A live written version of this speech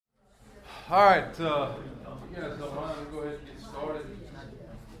All right, if you guys don't mind, we'll go ahead and get started.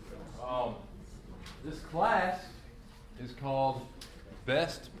 This class is called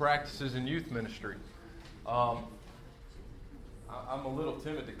Best Practices in Youth Ministry. I'm a little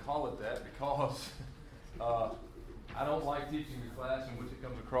timid to call it that because I don't like teaching the class in which it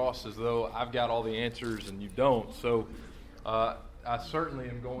comes across as though I've got all the answers and you don't. So I certainly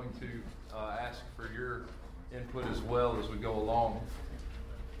am going to ask for your input as well as we go along.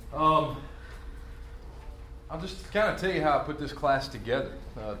 I'll just kind of tell you how I put this class together,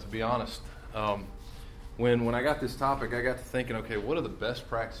 to be honest. When I got this topic, I got to thinking, okay, what are the best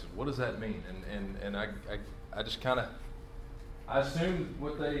practices? What does that mean? And I just kind of, I assumed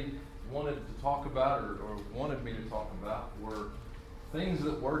what they wanted to talk about or wanted me to talk about were things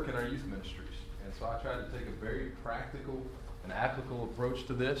that work in our youth ministries. And so I tried to take a very practical and applicable approach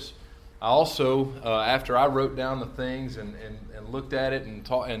to this. I also, after I wrote down the things and looked at it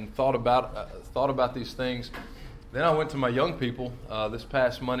and thought about these things, then I went to my young people this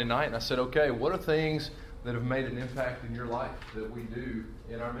past Monday night and I said, okay, what are things that have made an impact in your life that we do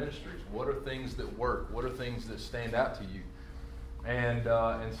in our ministries? What are things that work? What are things that stand out to you?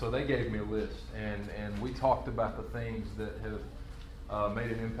 And so they gave me a list, and we talked about the things that have made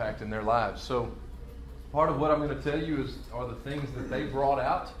an impact in their lives. So part of what I'm going to tell you are the things that they brought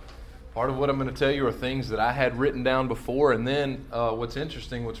out. Part of what I'm going to tell you are things that I had written down before, and then what's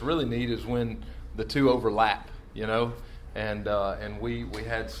interesting, what's really neat is when the two overlap, you know, and we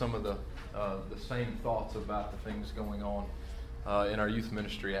had some of the same thoughts about the things going on in our youth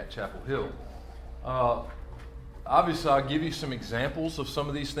ministry at Chapel Hill. Obviously, I'll give you some examples of some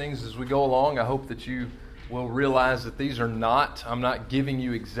of these things as we go along. I hope that you will realize that I'm not giving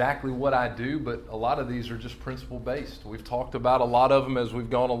you exactly what I do, but a lot of these are just principle-based. We've talked about a lot of them as we've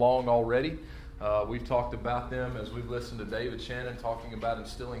gone along already. We've talked about them as we've listened to David Shannon talking about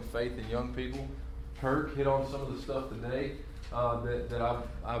instilling faith in young people. Kirk hit on some of the stuff today that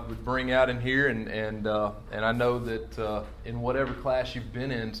I would bring out in here, and I know that in whatever class you've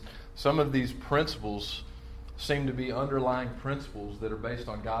been in, some of these principles seem to be underlying principles that are based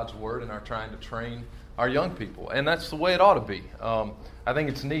on God's Word and are trying to train our young people, and that's the way it ought to be. I think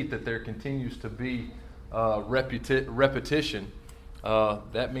it's neat that there continues to be repetition.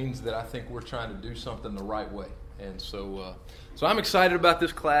 That means that I think we're trying to do something the right way, and so I'm excited about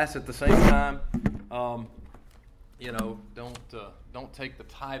this class. At the same time, don't take the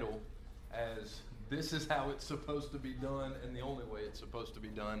title as this is how it's supposed to be done and the only way it's supposed to be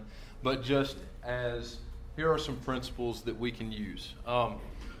done, but just as here are some principles that we can use.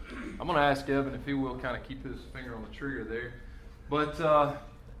 I'm going to ask Evan if he will kind of keep his finger on the trigger there. But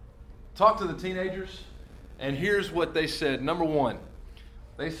talk to the teenagers, and here's what they said. Number one,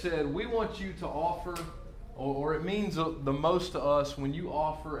 they said, we want you to offer, or it means the most to us when you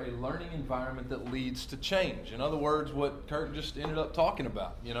offer a learning environment that leads to change. In other words, what Kirk just ended up talking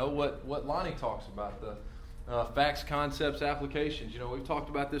about, you know, what Lonnie talks about, the facts, concepts, applications. You know, we've talked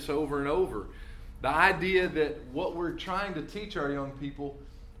about this over and over. The idea that what we're trying to teach our young people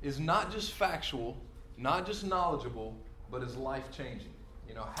is not just factual, not just knowledgeable, but is life-changing.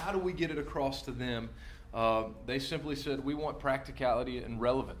 You know, how do we get it across to them? They simply said, we want practicality and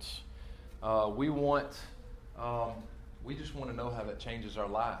relevance. We just want to know how that changes our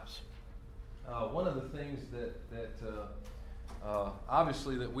lives. One of the things that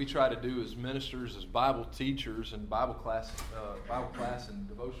obviously that we try to do as ministers, as Bible teachers and Bible class and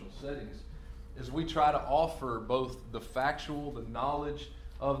devotional settings, is we try to offer both the factual, the knowledge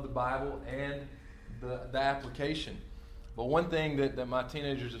of the Bible, and the application. But one thing that my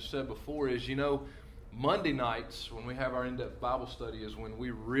teenagers have said before is, you know, Monday nights when we have our in-depth Bible study is when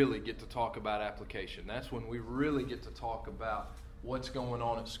we really get to talk about application. That's when we really get to talk about what's going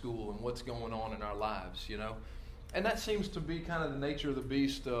on at school and what's going on in our lives, you know. And that seems to be kind of the nature of the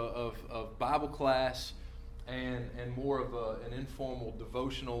beast of Bible class and more of an informal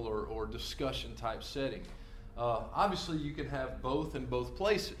devotional or discussion type setting. Obviously, you can have both in both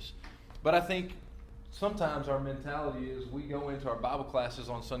places. But I think sometimes our mentality is we go into our Bible classes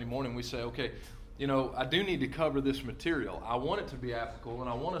on Sunday morning, we say, okay, you know, I do need to cover this material. I want it to be applicable, and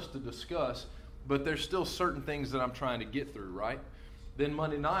I want us to discuss, but there's still certain things that I'm trying to get through, right? Then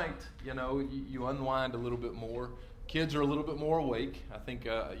Monday night, you know, you unwind a little bit more. Kids are a little bit more awake. I think,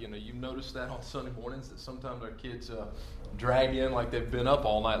 you've noticed that on Sunday mornings that sometimes our kids drag in like they've been up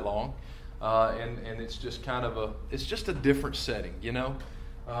all night long. And it's just kind of it's just a different setting, you know.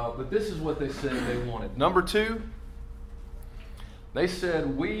 But this is what they said they wanted. Number two, they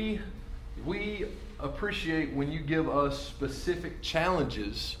said, we appreciate when you give us specific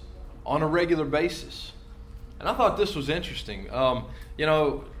challenges on a regular basis. And I thought this was interesting.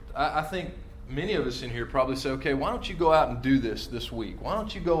 I think many of us in here probably say, okay, why don't you go out and do this week? Why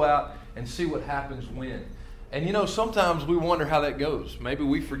don't you go out and see what happens when? And sometimes we wonder how that goes. Maybe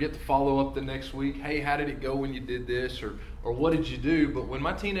we forget to follow up the next week. Hey, how did it go when you did this? Or what did you do? But when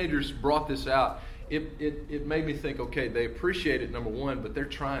my teenagers brought this out, it made me think, okay, they appreciate it, number one, but they're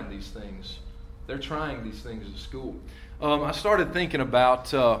trying these things. They're trying these things at school. I started thinking about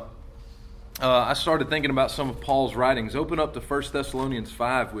some of Paul's writings. Open up to 1 Thessalonians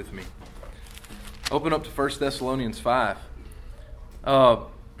 5 with me. Open up to 1 Thessalonians 5.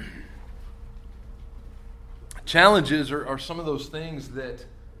 Challenges are some of those things that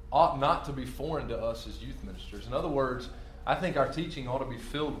ought not to be foreign to us as youth ministers. In other words, I think our teaching ought to be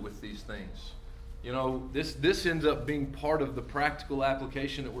filled with these things. This ends up being part of the practical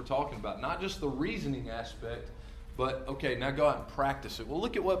application that we're talking about. Not just the reasoning aspect, but, okay, now go out and practice it. Well,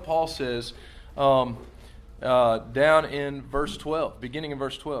 look at what Paul says down in verse 12, beginning in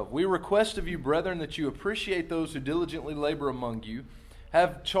verse 12. We request of you, brethren, that you appreciate those who diligently labor among you,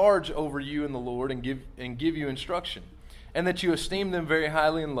 have charge over you in the Lord, and give you instruction, and that you esteem them very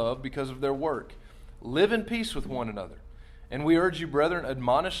highly in love because of their work. Live in peace with one another. And we urge you, brethren,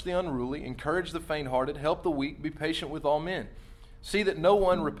 admonish the unruly, encourage the faint-hearted, help the weak, be patient with all men. See that no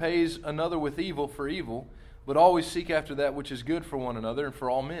one repays another with evil for evil, but always seek after that which is good for one another and for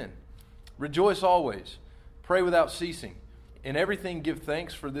all men. Rejoice always. Pray without ceasing. In everything give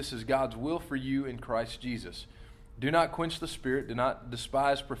thanks, for this is God's will for you in Christ Jesus. Do not quench the spirit. Do not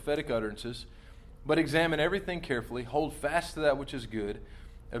despise prophetic utterances, but examine everything carefully. Hold fast to that which is good.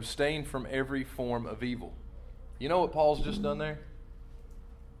 Abstain from every form of evil. You know what Paul's just done there?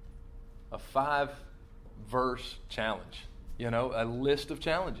 A 5-verse challenge. A list of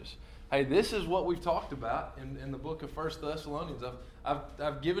challenges. Hey, this is what we've talked about in the book of 1 Thessalonians.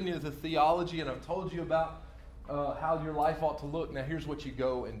 I've given you the theology, and I've told you about how your life ought to look. Now here's what you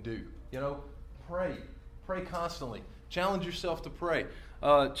go and do. Pray. Pray constantly. Challenge yourself to pray.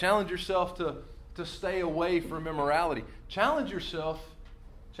 Challenge yourself to stay away from immorality. Challenge yourself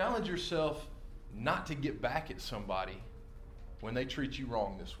not to get back at somebody when they treat you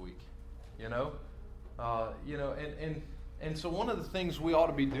wrong this week. And so one of the things we ought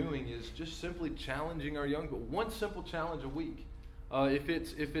to be doing is just simply challenging our young people. One simple challenge a week. If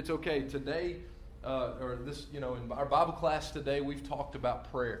it's okay today, or this, in our Bible class today, we've talked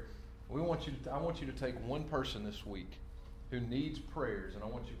about prayer. I want you to take one person this week who needs prayers, and I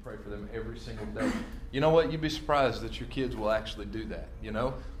want you to pray for them every single day. You know what? You'd be surprised that your kids will actually do that.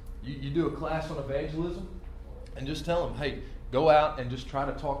 You do a class on evangelism, and just tell them, hey, go out and just try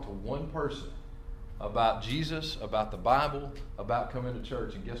to talk to one person about Jesus, about the Bible, about coming to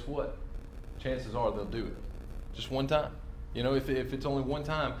church. And guess what? Chances are they'll do it. Just one time. If it's only one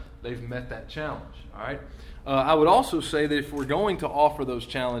time, they've met that challenge. All right? I would also say that if we're going to offer those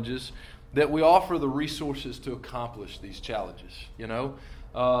challenges, that we offer the resources to accomplish these challenges.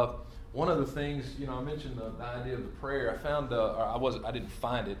 One of the things, I mentioned the idea of the prayer. I found, I didn't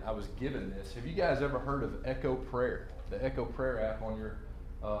find it. I was given this. Have you guys ever heard of Echo Prayer? The Echo Prayer app on your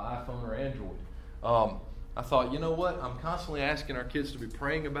iPhone or Android. I thought, you know what? I'm constantly asking our kids to be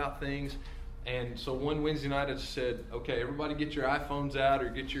praying about things. And so one Wednesday night I just said, okay, everybody get your iPhones out, or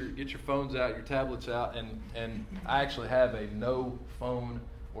get your phones out, your tablets out. And I actually have a no phone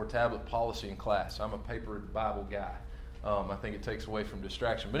or tablet policy in class. I'm a paper Bible guy. I think it takes away from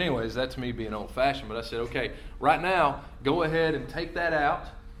distraction. But anyways, that's me being old-fashioned. But I said, okay, right now, go ahead and take that out,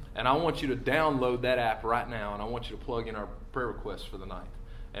 and I want you to download that app right now, and I want you to plug in our prayer requests for the night.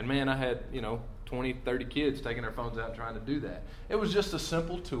 And man, I had, 20, 30 kids taking their phones out and trying to do that. It was just a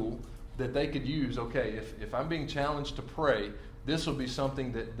simple tool that they could use. Okay, if I'm being challenged to pray, this will be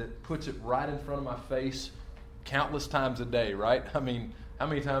something that puts it right in front of my face countless times a day, right? I mean, how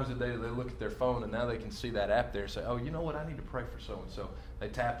many times a day do they look at their phone and now they can see that app there and say, oh, you know what, I need to pray for so-and-so. They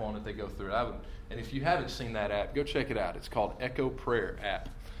tap on it, they go through it. And if you haven't seen that app, go check it out. It's called Echo Prayer app.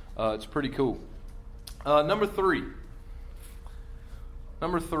 It's pretty cool. Number three.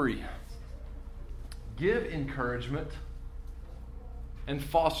 Give encouragement and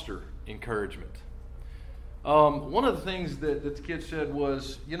foster encouragement. One of the things that the kids said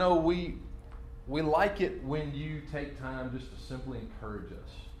was, we like it when you take time just to simply encourage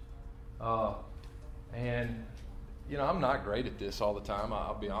us. And I'm not great at this all the time,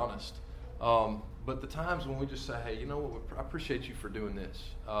 I'll be honest. But the times when we just say, hey, I appreciate you for doing this.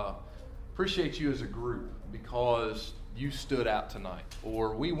 Appreciate you as a group because you stood out tonight.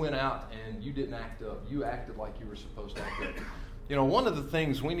 Or we went out and you didn't act up. You acted like you were supposed to act up. One of the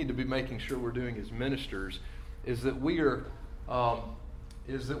things we need to be making sure we're doing as ministers is that we are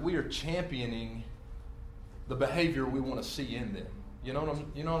championing the behavior we want to see in them. You know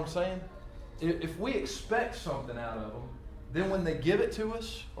what I'm saying? If we expect something out of them, then when they give it to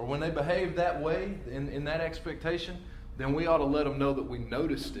us, or when they behave that way, in that expectation, then we ought to let them know that we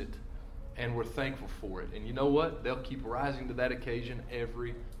noticed it and we're thankful for it. And you know what? They'll keep rising to that occasion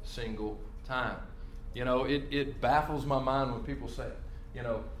every single time. You know, it baffles my mind when people say, you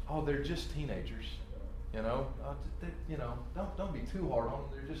know, oh, they're just teenagers. You know, don't be too hard on them.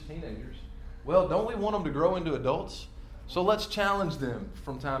 They're just teenagers. Well, don't we want them to grow into adults? So let's challenge them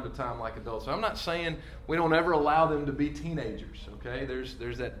from time to time like adults. So I'm not saying we don't ever allow them to be teenagers, okay?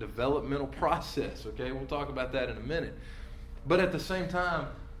 There's that developmental process, okay? We'll talk about that in a minute. But at the same time,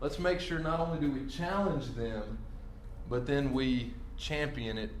 let's make sure not only do we challenge them, but then we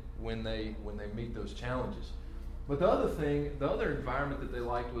champion it when they meet those challenges. But the other environment that they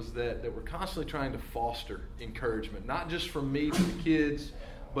liked was that we're constantly trying to foster encouragement, not just from me to the kids,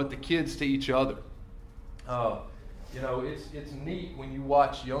 but the kids to each other. You know, it's neat when you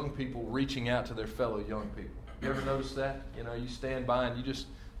watch young people reaching out to their fellow young people. You ever notice that? You know, you stand by and you just,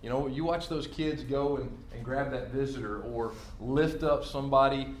 you know, you watch those kids go and grab that visitor or lift up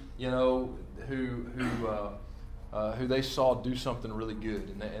somebody, you know, who they saw do something really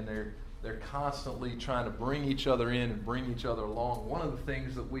good, and they're constantly trying to bring each other in and bring each other along. One of the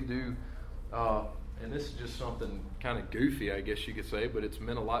things that we do, and this is just something kind of goofy, I guess you could say, but it's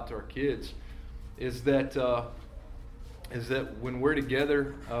meant a lot to our kids, is that when we're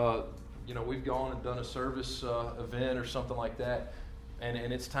together, you know, we've gone and done a service event or something like that,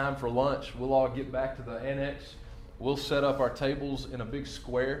 and it's time for lunch. We'll all get back to the annex. We'll set up our tables in a big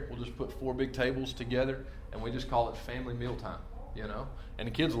square. We'll just put 4 big tables together, and we just call it family mealtime, you know. And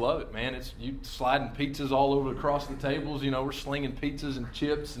the kids love it, man. It's you sliding pizzas all over across the tables. You know, we're slinging pizzas and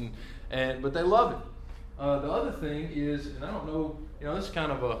chips, but they love it. The other thing is, and I don't know, you know, this is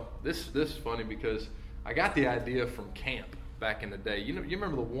kind of this is funny because I got the idea from camp back in the day. You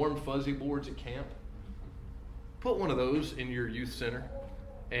remember the warm fuzzy boards at camp? Put one of those in your youth center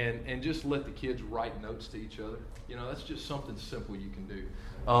and just let the kids write notes to each other. You know, that's just something simple you can do.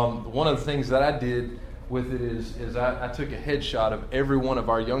 One of the things that I did with it is I took a headshot of every one of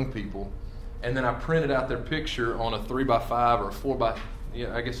our young people, and then I printed out their picture on a 3x5 or a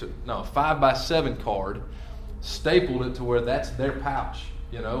 5x7 card, stapled it to where that's their pouch,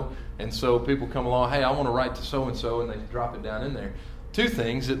 you know. And so people come along, hey, I want to write to so-and-so, and they drop it down in there. 2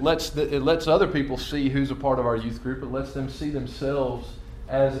 things, it lets other people see who's a part of our youth group. It lets them see themselves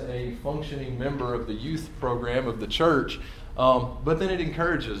as a functioning member of the youth program of the church. But then it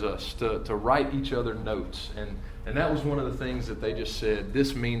encourages us to write each other notes. And that was one of the things that they just said,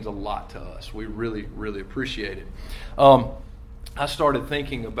 this means a lot to us. We really, really appreciate it. I started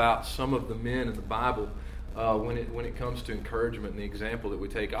thinking about some of the men in the Bible when it comes to encouragement and the example that we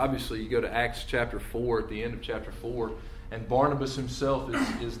take. Obviously, you go to Acts chapter 4, at the end of chapter 4, and Barnabas himself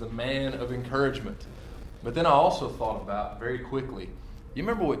is the man of encouragement. But then I also thought about, very quickly, you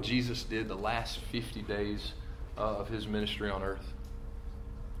remember what Jesus did the last 50 days of his ministry on earth?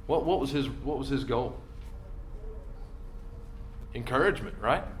 What was his goal? Encouragement,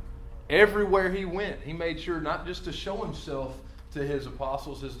 right? Everywhere he went, he made sure not just to show himself to his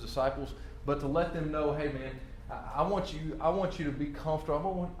apostles, his disciples, but to let them know, hey man, I want you to be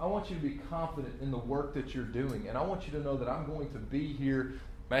comfortable. I want you to be confident in the work that you're doing, and I want you to know that I'm going to be here.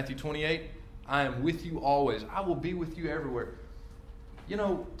 Matthew 28, I am with you always. I will be with you everywhere. You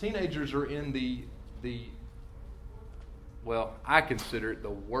know, teenagers are in well, I consider it the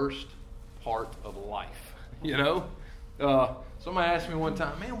worst part of life. You know, somebody asked me one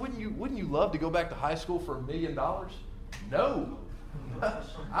time, man, wouldn't you love to go back to high school for $1 million? No.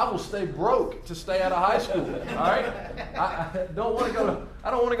 I will stay broke to stay out of high school. All right, I don't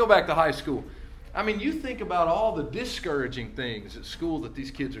want to go back to high school. I mean, you think about all the discouraging things at school that these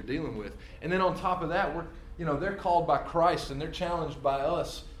kids are dealing with, and then on top of that, they're called by Christ and they're challenged by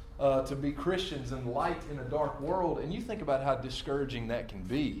us to be Christians and light in a dark world. And you think about how discouraging that can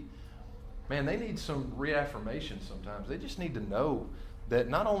be. Man, they need some reaffirmation sometimes. They just need to know that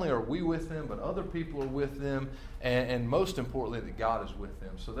not only are we with them, but other people are with them, and most importantly, that God is with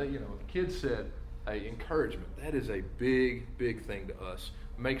them. So that, the kids said, hey, encouragement, that is a big, big thing to us.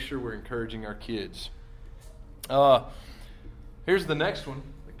 Make sure we're encouraging our kids. Here's the next one.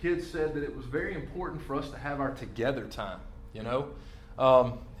 The kids said that it was very important for us to have our together time,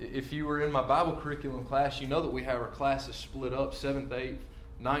 If you were in my Bible curriculum class, you know that we have our classes split up, 7th, 8th,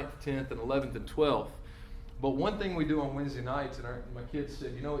 9th, 10th, and 11th, and 12th. But one thing we do on Wednesday nights, and my kids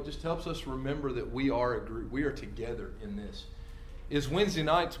said, it just helps us remember that we are a group. We are together in this. Is Wednesday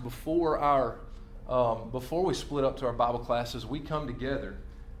nights before we split up to our Bible classes, we come together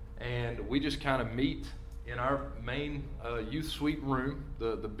and we just kind of meet in our main youth suite room,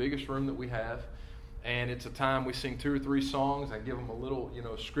 the biggest room that we have. And it's a time we sing 2 or 3 songs. I give them a little,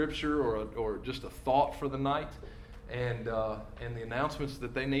 scripture or just a thought for the night, and the announcements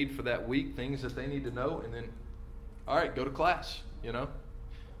that they need for that week, things that they need to know, and then, all right, go to class,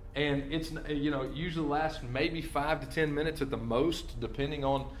 And it's, usually lasts maybe 5 to 10 minutes at the most, depending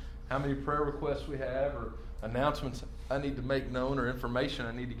on how many prayer requests we have or announcements I need to make known or information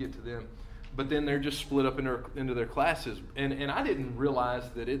I need to get to them. But then they're just split up into their classes. And I didn't realize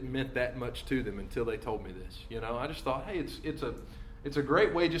that it meant that much to them until they told me this. I just thought, hey, it's a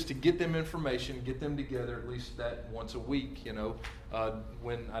great way just to get them information, get them together at least that once a week,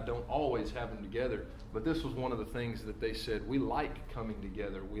 when I don't always have them together. But this was one of the things that they said, we like coming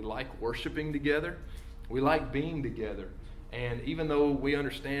together. We like worshiping together. We like being together. And even though we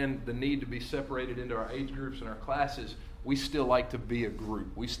understand the need to be separated into our age groups and our classes, we still like to be a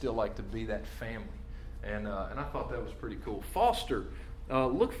group. We still like to be that family. And I thought that was pretty cool.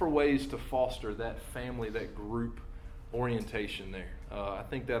 Look for ways to foster that family, that group orientation there. I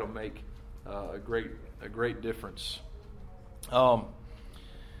think that'll make a great difference. And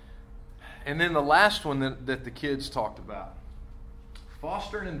then the last one that the kids talked about.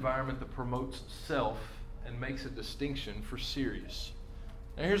 Foster an environment that promotes self and makes a distinction for serious.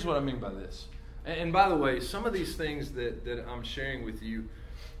 Now here's what I mean by this. And by the way, some of these things that I'm sharing with you,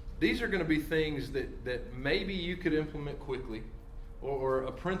 these are going to be things that maybe you could implement quickly, or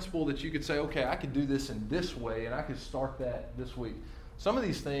a principle that you could say, okay, I could do this in this way, and I could start that this week. Some of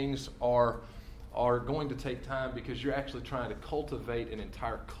these things are going to take time because you're actually trying to cultivate an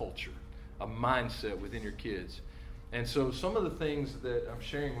entire culture, a mindset within your kids. And so some of the things that I'm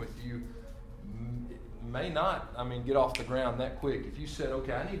sharing with you may not, get off the ground that quick. If you said,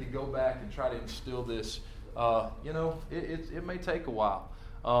 okay, I need to go back and try to instill this, it may take a while.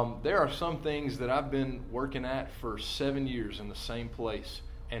 There are some things that I've been working at for 7 years in the same place.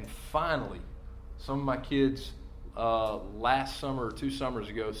 And finally, some of my kids last summer or 2 summers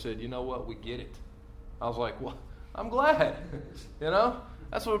ago said, you know what, we get it. I was like, well, I'm glad.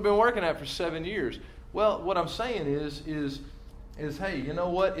 That's what we've been working at for 7 years. Well, what I'm saying is hey, you know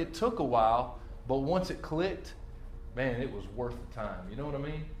what, it took a while. But once it clicked, man, it was worth the time. You know what I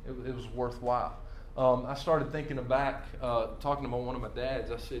mean? It was worthwhile. I started thinking back, talking to one of my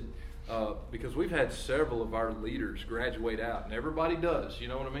dads. I said, because we've had several of our leaders graduate out, and everybody does. You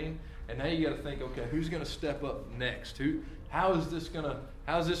know what I mean? And now you got to think, okay, who's going to step up next? How is this going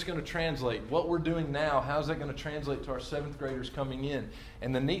to translate? What we're doing now, how's that going to translate to our 7th graders coming in?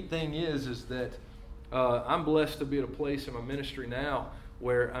 And the neat thing is that I'm blessed to be at a place in my ministry now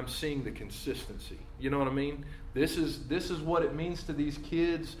where I'm seeing the consistency. You know what I mean? This is what it means to these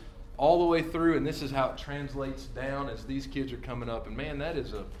kids all the way through, and this is how it translates down as these kids are coming up. And man, that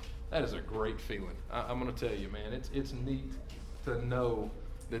is a great feeling. I'm going to tell you, man, it's neat to know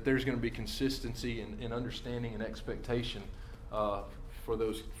that there's going to be consistency and understanding and expectation for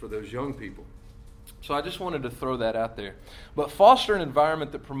those young people. So I just wanted to throw that out there. But foster an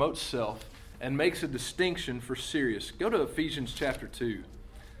environment that promotes self and makes a distinction for serious. Go to Ephesians chapter 2.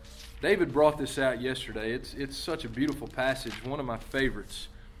 David brought this out yesterday. It's such a beautiful passage, one of my favorites.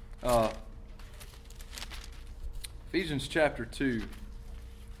 Ephesians chapter 2,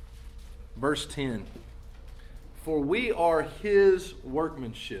 verse 10. For we are his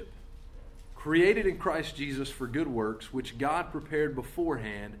workmanship, created in Christ Jesus for good works, which God prepared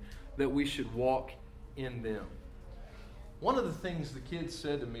beforehand that we should walk in them. One of the things the kids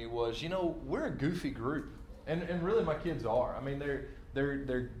said to me was, we're a goofy group. And really my kids are.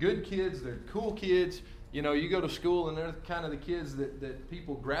 They're good kids, they're cool kids. You go to school and they're kind of the kids that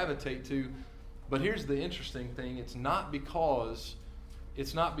people gravitate to. But here's the interesting thing. It's not because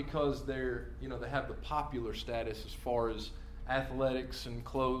they're, they have the popular status as far as athletics and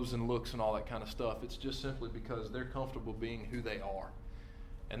clothes and looks and all that kind of stuff. It's just simply because they're comfortable being who they are.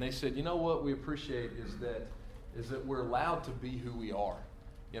 And they said, what we appreciate is that we're allowed to be who we are.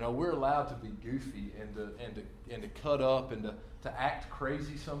 We're allowed to be goofy and to cut up and to act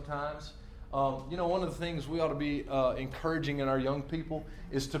crazy sometimes. One of the things we ought to be encouraging in our young people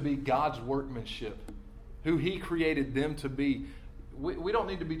is to be God's workmanship, who he created them to be. We don't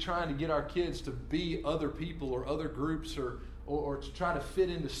need to be trying to get our kids to be other people or other groups or to try to fit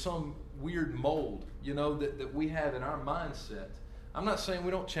into some weird mold, that we have in our mindset. I'm not saying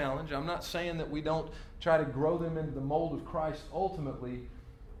we don't challenge. I'm not saying that we don't try to grow them into the mold of Christ ultimately,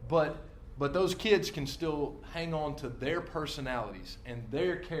 but those kids can still hang on to their personalities and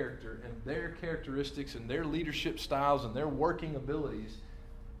their character and their characteristics and their leadership styles and their working abilities.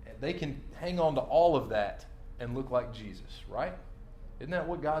 They can hang on to all of that and look like Jesus, right? Isn't that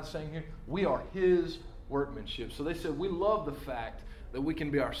what God's saying here? We are his workmanship. So they said, we love the fact that we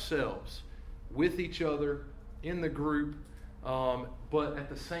can be ourselves with each other, in the group, but at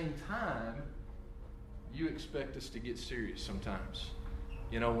the same time, you expect us to get serious sometimes.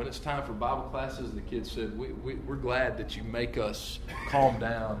 When it's time for Bible classes, the kids said, we're glad that you make us calm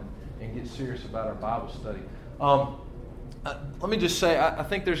down and get serious about our Bible study. Let me just say, I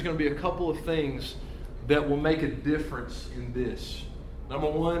think there's going to be a couple of things that will make a difference in this. Number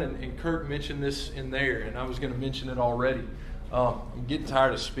one, and Kirk mentioned this in there, and I was going to mention it already. I'm getting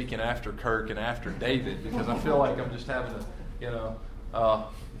tired of speaking after Kirk and after David because I feel like I'm just having to,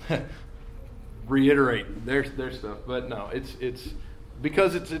 reiterate their stuff. But no, it's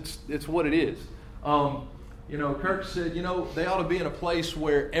because it's what it is. Kirk said, they ought to be in a place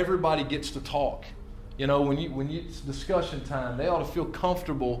where everybody gets to talk. When it's discussion time, they ought to feel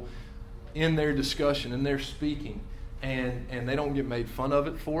comfortable in their discussion, in their speaking, and they don't get made fun of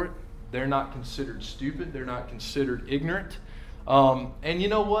it for it. They're not considered stupid. They're not considered ignorant. And you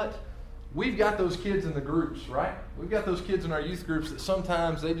know what? We've got those kids in the groups, right? We've got those kids in our youth groups that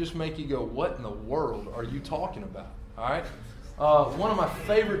sometimes they just make you go, what in the world are you talking about? All right? One of my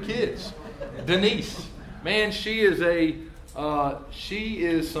favorite kids, Denise. Man, she is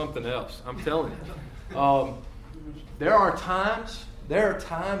something else. I'm telling you. There are times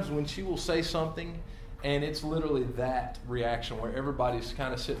when she will say something, and it's literally that reaction where everybody's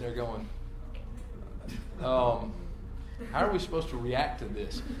kind of sitting there going, how are we supposed to react to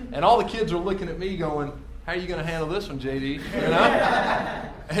this? And all the kids are looking at me going, how are you going to handle this one, JD?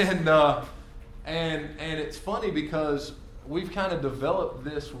 And it's funny because we've kind of developed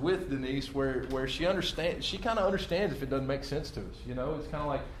this with Denise where she kind of understands if it doesn't make sense to us. It's kind of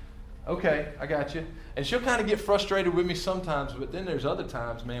like, okay, I got you. And she'll kind of get frustrated with me sometimes, but then there's other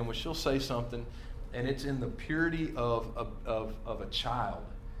times, man, when she'll say something and it's in the purity of a child.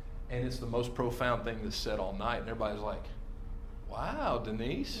 And it's the most profound thing that's said all night. And everybody's like, wow,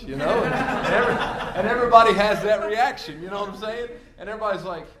 Denise, and everybody has that reaction, you know what I'm saying? And everybody's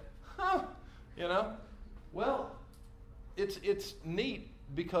like, huh, Well, it's neat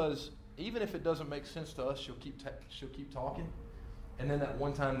because even if it doesn't make sense to us, she'll keep talking. And then that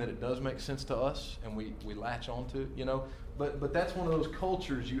one time that it does make sense to us and we latch onto it, But that's one of those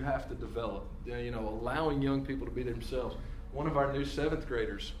cultures you have to develop, allowing young people to be themselves. One of our new 7th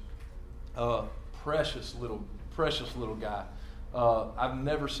graders, precious little guy. I've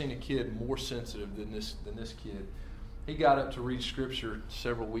never seen a kid more sensitive than this kid. He got up to read scripture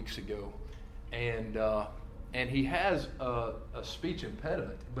several weeks ago, and he has a speech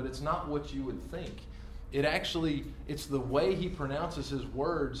impediment, but it's not what you would think. It's the way he pronounces his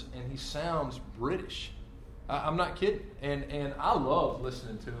words, and he sounds British. I'm not kidding. And I love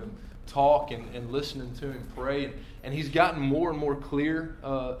listening to him talk and listening to him pray. And he's gotten more and more clear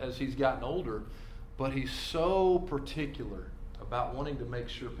as he's gotten older. But he's so particular about wanting to make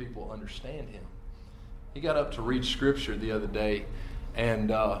sure people understand him. He got up to read scripture the other day. And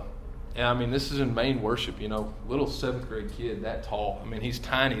this is in main worship, little 7th grade kid that tall. He's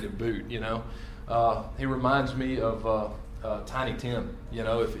tiny to boot, He reminds me of Tiny Tim.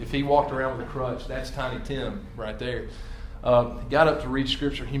 If he walked around with a crutch, that's Tiny Tim right there. Got up to read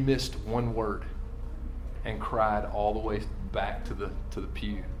scripture. He missed one word and cried all the way back to the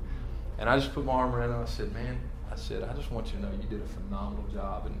pew. And I just put my arm around him and I said, man, I just want you to know you did a phenomenal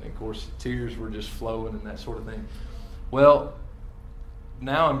job. And of course, tears were just flowing and that sort of thing. Well,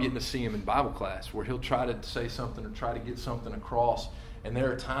 now I'm getting to see him in Bible class where he'll try to say something or try to get something across. And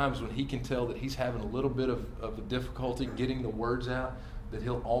there are times when he can tell that he's having a little bit of a difficulty getting the words out, that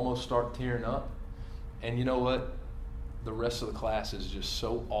he'll almost start tearing up. And you know what? The rest of the class is just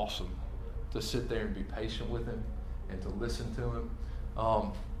so awesome to sit there and be patient with him and to listen to him.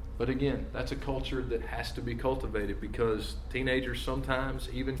 But again, that's a culture that has to be cultivated because teenagers sometimes,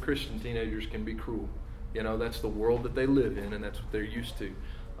 even Christian teenagers, can be cruel. That's the world that they live in and that's what they're used to.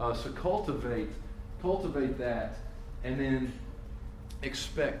 So cultivate that and then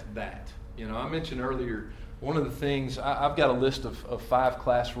expect that. I mentioned earlier, one of the things, I've got a list of 5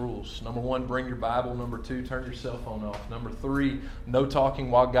 class rules. Number 1, bring your Bible. Number 2, turn your cell phone off. Number 3, no talking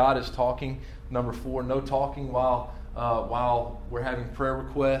while God is talking. Number 4, no talking while we're having prayer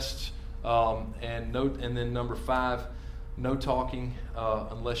requests. And then number 5, no talking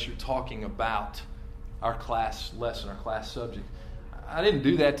unless you're talking about our class lesson, our class subject. I didn't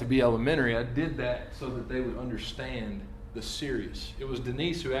do that to be elementary. I did that so that they would understand the serious. It was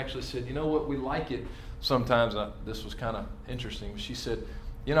Denise who actually said, you know what, we like it sometimes. This was kind of interesting. She said,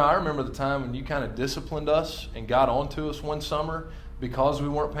 I remember the time when you kind of disciplined us and got onto us one summer because we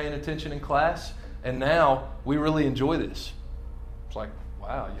weren't paying attention in class, and now we really enjoy this. It's like, wow,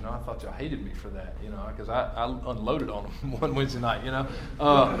 wow, I thought y'all hated me for that, because I unloaded on them one Wednesday night,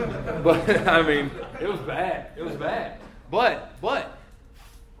 But, I mean, it was bad. It was bad. But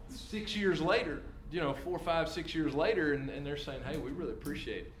 6 years later, 4, 5, 6 years later, and they're saying, hey, we really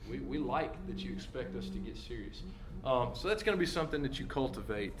appreciate it. We like that you expect us to get serious. So that's going to be something that you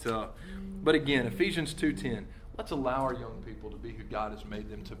cultivate. But again, Ephesians 2:10, let's allow our young people to be who God has made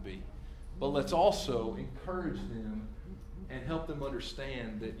them to be. But let's also encourage them and help them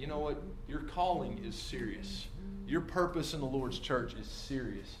understand that, you know what, your calling is serious. Your purpose in the Lord's church is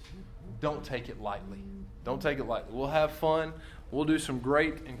serious. Don't take it lightly. Don't take it lightly. We'll have fun. We'll do some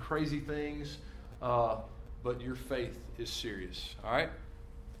great and crazy things. But your faith is serious. All right?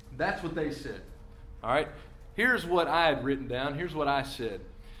 That's what they said. All right? Here's what I had written down. Here's what I said.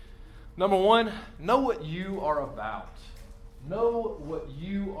 Number one, know what you are about. Know what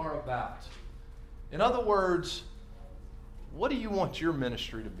you are about. In other words, what do you want your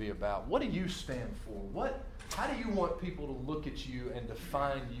ministry to be about? What do you stand for? How do you want people to look at you and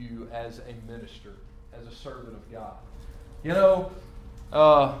define you as a minister, as a servant of God?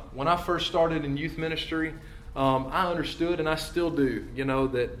 When I first started in youth ministry, I understood, and I still do,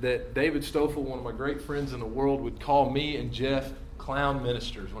 that David Stoffel, one of my great friends in the world, would call me and Jeff clown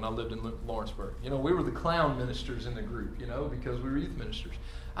ministers when I lived in Lawrenceburg. We were the clown ministers in the group, because we were youth ministers.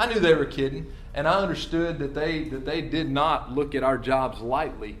 I knew they were kidding, and I understood that they did not look at our jobs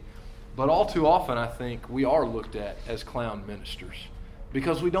lightly. But all too often, I think, we are looked at as clown ministers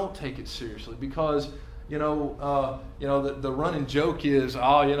because we don't take it seriously. Because, the running joke is,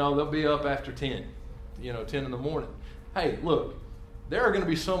 they'll be up after 10, 10 in the morning. Hey, look, there are going to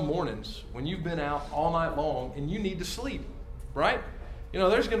be some mornings when you've been out all night long and you need to sleep, right?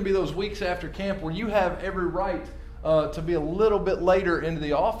 There's going to be those weeks after camp where you have every right to be a little bit later into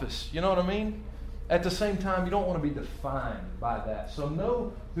the office. You know what I mean? At the same time, you don't want to be defined by that. So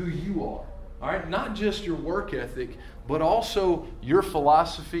know who you are. All right? Not just your work ethic, but also your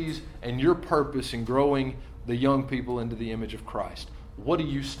philosophies and your purpose in growing the young people into the image of Christ. What do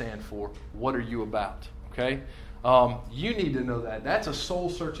you stand for? What are you about? Okay? You need to know that. That's a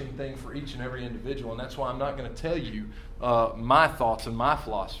soul-searching thing for each and every individual, and that's why I'm not going to tell you my thoughts and my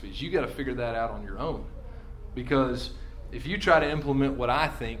philosophies. You got to figure that out on your own. Because if you try to implement what I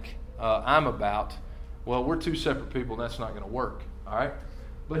think I'm about, well, we're two separate people, and that's not going to work. All right?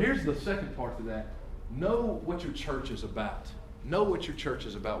 But here's the second part to that. Know what your church is about. Know what your church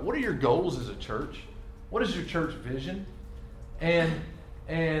is about. What are your goals as a church? What is your church vision? And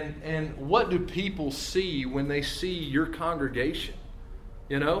what do people see when they see your congregation?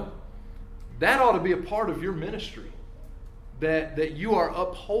 That ought to be a part of your ministry. That you are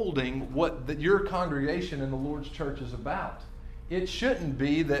upholding what your congregation in the Lord's church is about. It shouldn't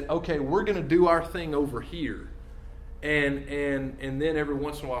be that, okay, we're going to do our thing over here, and then every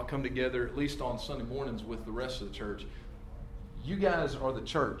once in a while come together, at least on Sunday mornings with the rest of the church. You guys are the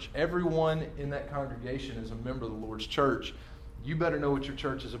church. Everyone in that congregation is a member of the Lord's church. You better know what your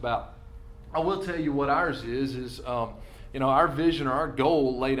church is about. I will tell you what ours is our vision or our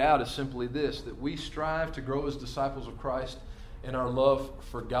goal laid out is simply this, that we strive to grow as disciples of Christ in our love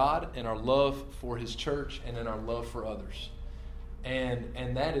for God, in our love for His church, and in our love for others.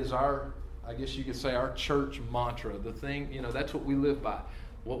 And that is our, I guess you could say, our church mantra. The thing, that's what we live by.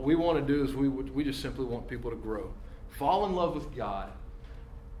 What we want to do is we just simply want people to grow. Fall in love with God.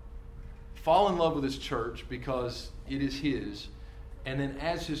 Fall in love with His church because it is His. And then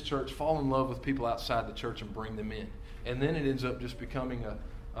as His church, fall in love with people outside the church and bring them in. And then it ends up just becoming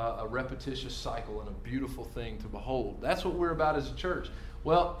a repetitious cycle and a beautiful thing to behold. That's what we're about as a church.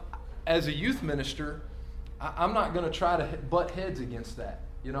 Well, as a youth minister, I'm not going to try to butt heads against that.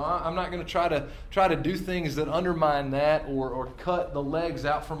 I'm not going to try to do things that undermine that or cut the legs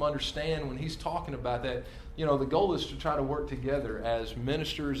out from understand when he's talking about that. The goal is to try to work together as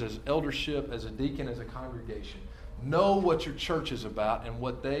ministers, as eldership, as a deacon, as a congregation. Know what your church is about and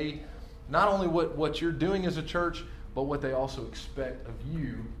what they, not only what you're doing as a church, but what they also expect of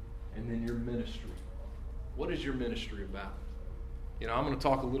you and then your ministry. What is your ministry about? I'm going to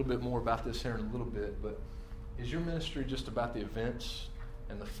talk a little bit more about this here in a little bit, but is your ministry just about the events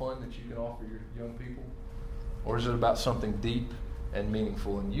and the fun that you can offer your young people? Or is it about something deep and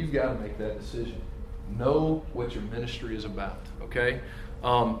meaningful? And you've got to make that decision. Know what your ministry is about, okay?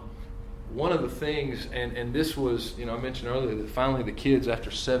 One of the things, and this was, I mentioned earlier that finally the kids,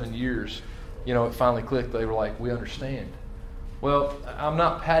 after 7 years, it finally clicked. They were like, we understand. Well, I'm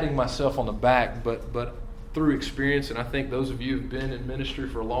not patting myself on the back, but through experience, and I think those of you who've been in ministry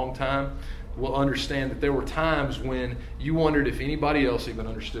for a long time will understand that there were times when you wondered if anybody else even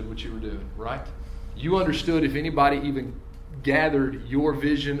understood what you were doing, right? You understood if anybody even gathered your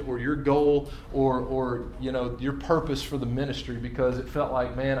vision or your goal or your purpose for the ministry, because it felt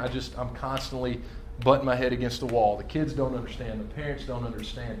like, man, I'm constantly butting my head against the wall. The kids don't understand. The parents don't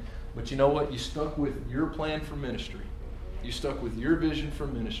understand. But you know what? You stuck with your plan for ministry. You stuck with your vision for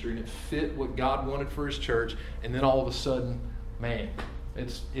ministry, and it fit what God wanted for His church. And then all of a sudden, man,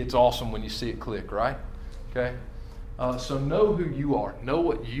 it's awesome when you see it click, right? Okay? So know who you are. Know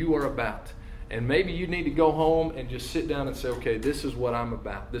what you are about. And maybe you need to go home and just sit down and say, okay, this is what I'm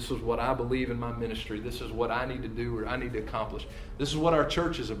about. This is what I believe in my ministry. This is what I need to do or I need to accomplish. This is what our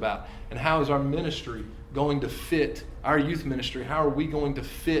church is about. And how is our ministry going to fit, our youth ministry, how are we going to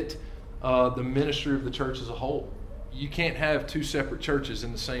fit the ministry of the church as a whole? You can't have two separate churches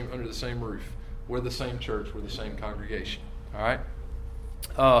under the same roof. We're the same church. We're the same congregation. All right?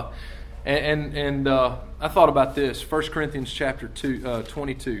 I thought about this. 1 Corinthians chapter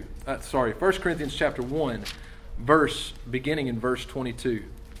 22. 1 Corinthians chapter 1, beginning in verse 22.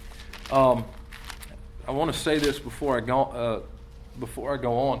 I want to say this before I go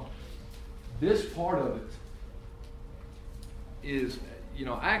on. This part of it is,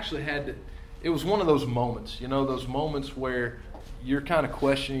 I actually had to. It was one of those moments, those moments where you're kind of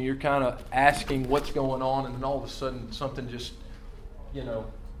questioning, you're kind of asking what's going on, and then all of a sudden something just,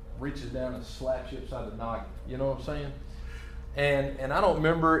 reaches down and slaps you upside the noggin. You know what I'm saying? And I don't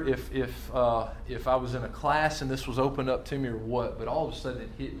remember if I was in a class and this was opened up to me or what, but all of a sudden it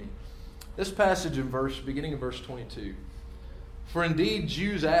hit me. This passage beginning in verse 22. For indeed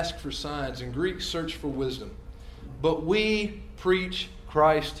Jews ask for signs and Greeks search for wisdom, but we preach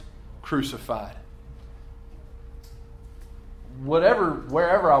Christ crucified.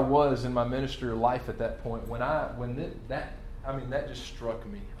 Wherever I was in my ministry or life at that point, that just struck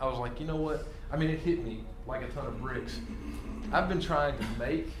me. I was like, you know what? It hit me like a ton of bricks. I've been trying to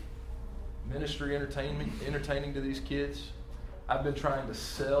make ministry entertaining to these kids. I've been trying to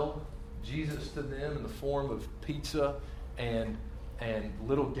sell Jesus to them in the form of pizza and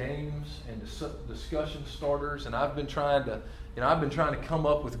little games and discussion starters. And I've been trying to come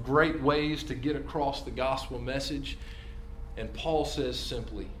up with great ways to get across the gospel message. And Paul says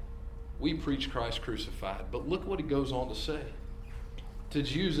simply, we preach Christ crucified. But look what he goes on to say. To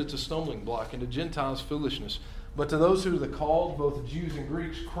Jews it's a stumbling block, and to Gentiles foolishness. But to those who are the called, both Jews and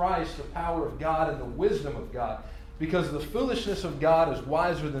Greeks, Christ, the power of God and the wisdom of God. Because the foolishness of God is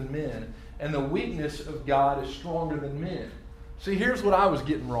wiser than men, and the weakness of God is stronger than men. See, here's what I was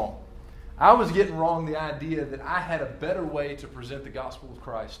getting wrong. I was getting wrong the idea that I had a better way to present the gospel of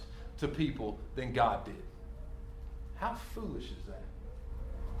Christ to people than God did. How foolish is that?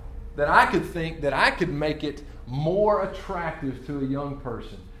 That I could think that I could make it more attractive to a young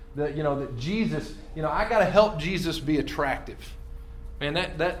person. That Jesus, I got to help Jesus be attractive. Man,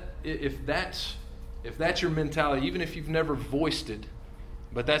 if that's your mentality, even if you've never voiced it,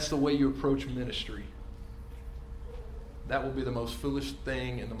 but that's the way you approach ministry, that will be the most foolish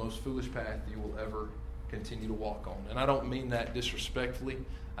thing and the most foolish path you will ever continue to walk on. And I don't mean that disrespectfully.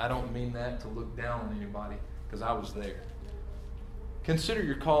 I don't mean that to look down on anybody, because I was there. Consider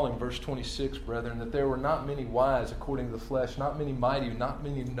your calling, verse 26, brethren, that there were not many wise according to the flesh, not many mighty, not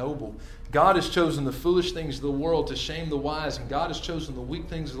many noble. God has chosen the foolish things of the world to shame the wise, and God has chosen the weak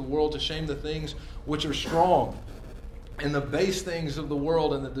things of the world to shame the things which are strong. And the base things of the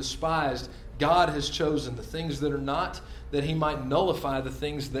world and the despised, God has chosen the things that are not, that he might nullify the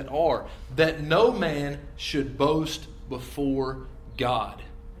things that are, that no man should boast before God.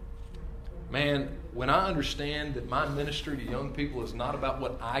 Man, when I understand that my ministry to young people is not about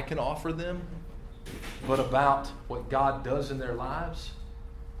what I can offer them, but about what God does in their lives,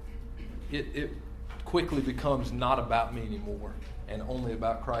 it quickly becomes not about me anymore and only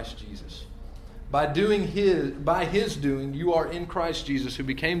about Christ Jesus. By his doing, you are in Christ Jesus, who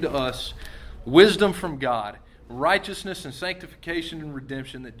became to us wisdom from God, righteousness and sanctification and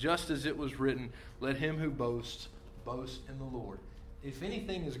redemption, that just as it was written, let him who boasts, boast in the Lord. If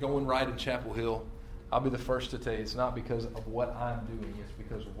anything is going right in Chapel Hill, I'll be the first to tell you it's not because of what I'm doing, it's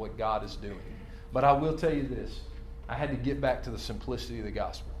because of what God is doing. But I will tell you this, I had to get back to the simplicity of the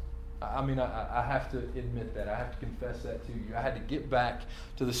gospel. I have to admit that. I have to confess that to you. I had to get back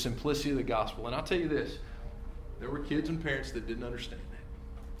to the simplicity of the gospel. And I'll tell you this, there were kids and parents that didn't understand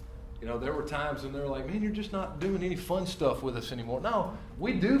that. There were times when they were like, man, you're just not doing any fun stuff with us anymore. No,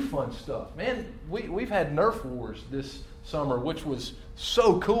 we do fun stuff. Man, we've had Nerf wars this summer, which was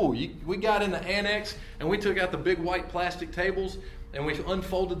so cool. We got in the annex and we took out the big white plastic tables and we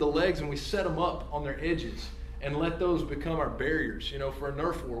unfolded the legs and we set them up on their edges and let those become our barriers, for a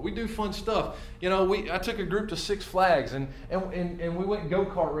Nerf war. We do fun stuff. I took a group to Six Flags and we went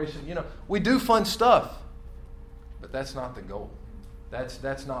go-kart racing. We do fun stuff. But that's not the goal.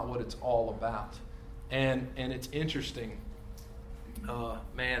 That's not what it's all about. And it's interesting.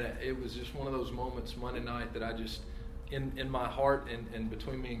 Man, it was just one of those moments Monday night that I just, in my heart and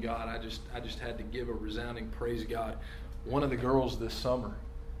between me and God, I just had to give a resounding praise God. One of the girls this summer,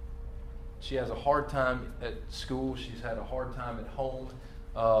 she has a hard time at school. She's had a hard time at home.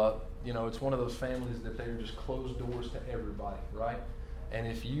 It's one of those families that they're just closed doors to everybody, right? And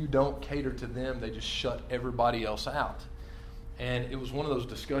if you don't cater to them, they just shut everybody else out. And it was one of those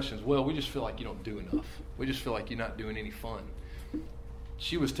discussions, well, we just feel like you don't do enough. We just feel like you're not doing any fun.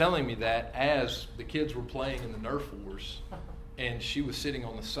 She was telling me that as the kids were playing in the Nerf Wars, and she was sitting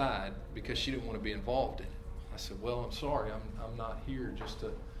on the side because she didn't want to be involved in it. I said, well, I'm sorry, I'm not here just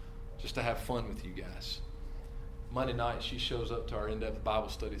to have fun with you guys. Monday night, she shows up to our in-depth Bible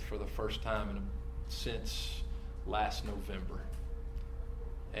studies for the first time since last November.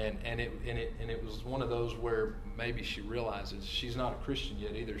 And it was one of those where maybe she realizes she's not a Christian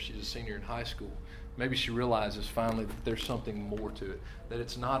yet either. She's a senior in high school. Maybe she realizes finally that there's something more to it, that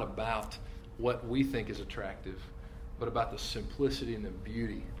it's not about what we think is attractive, but about the simplicity and the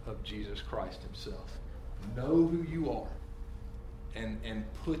beauty of Jesus Christ himself. Know who you are and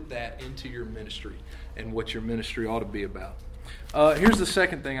put that into your ministry and what your ministry ought to be about. Here's the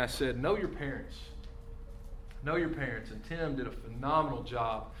second thing I said. Know your parents. Know your parents. And Tim did a phenomenal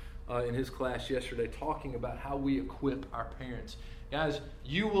job in his class yesterday talking about how we equip our parents. Guys,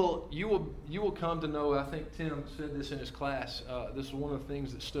 you will come to know, I think Tim said this in his class, this is one of the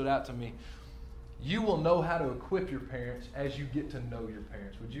things that stood out to me. You will know how to equip your parents as you get to know your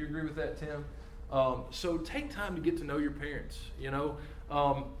parents. Would you agree with that, Tim? So take time to get to know your parents.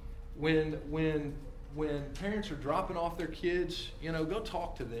 When parents are dropping off their kids, go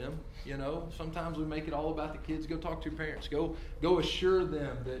talk to them. Sometimes we make it all about the kids. Go talk to your parents. Go assure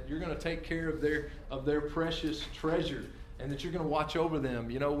them that you're going to take care of their precious treasure and that you're going to watch over them.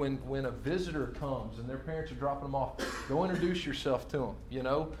 When a visitor comes and their parents are dropping them off, go introduce yourself to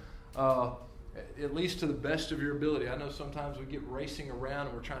them. At least to the best of your ability. I know sometimes we get racing around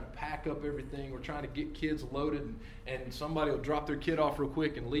and we're trying to pack up everything. We're trying to get kids loaded and somebody will drop their kid off real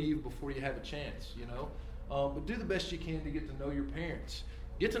quick and leave before you have a chance, But do the best you can to get to know your parents.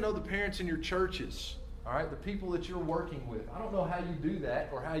 Get to know the parents in your churches, all right? The people that you're working with. I don't know how you do that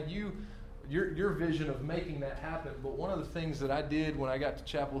or how your vision of making that happen, but one of the things that I did when I got to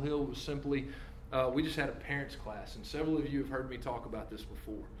Chapel Hill was simply we just had a parents class, and several of you have heard me talk about this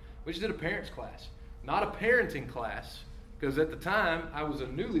before. We just did a parents class, not a parenting class, because at the time I was a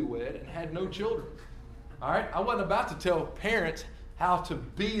newlywed and had no children. All right, I wasn't about to tell parents how to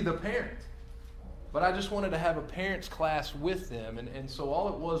be the parent, but I just wanted to have a parents class with them, and so all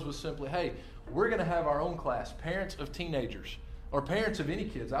it was simply, hey, we're going to have our own class, parents of teenagers or parents of any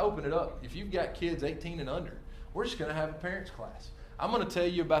kids. I open it up. If you've got kids 18 and under, we're just going to have a parents class. I'm going to tell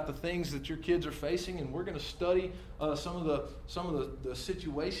you about the things that your kids are facing, and we're going to study some of the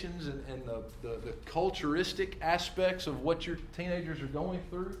situations and the culturistic aspects of what your teenagers are going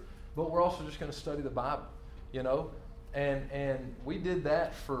through. But we're also just going to study the Bible, And we did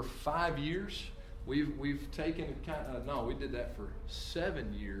that for 5 years. We've taken we did that for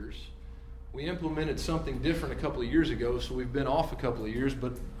 7 years. We implemented something different a couple of years ago, so we've been off a couple of years.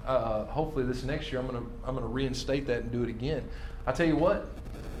 But hopefully this next year, I'm going to reinstate that and do it again. I tell you what,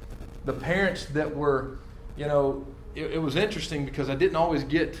 the parents that were, it was interesting because I didn't always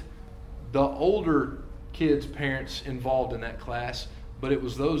get the older kids' parents involved in that class, but it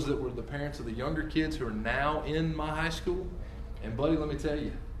was those that were the parents of the younger kids who are now in my high school. And buddy, let me tell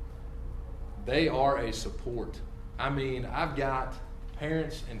you, they are a support. I mean, I've got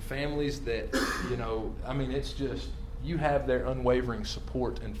parents and families that, it's just, you have their unwavering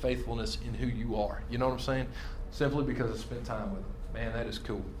support and faithfulness in who you are. You know what I'm saying? Simply because I spent time with them. Man, that is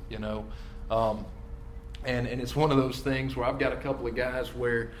cool, And it's one of those things where I've got a couple of guys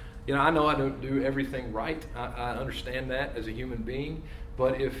where, I know I don't do everything right. I understand that as a human being.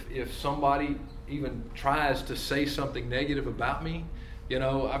 But if somebody even tries to say something negative about me,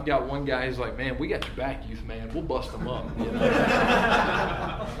 I've got one guy who's like, man, we got your back, youth man. We'll bust them up,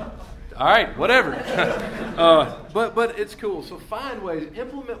 All right, whatever. But it's cool. So find ways,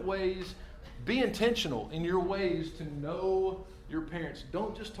 implement ways, be intentional in your ways to know your parents.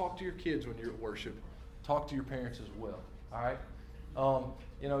 Don't just talk to your kids when you're at worship. Talk to your parents as well. All right?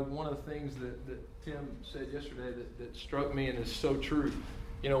 One of the things that Tim said yesterday that struck me and is so true,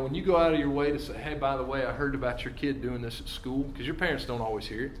 when you go out of your way to say, hey, by the way, I heard about your kid doing this at school, because your parents don't always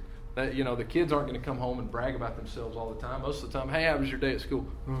hear it. That, the kids aren't going to come home and brag about themselves all the time. Most of the time, hey, how was your day at school?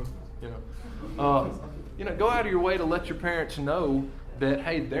 Go out of your way to let your parents know that,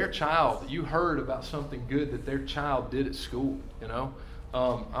 hey, their child, you heard about something good that their child did at school, you know.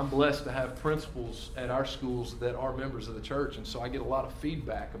 I'm blessed to have principals at our schools that are members of the church, and so I get a lot of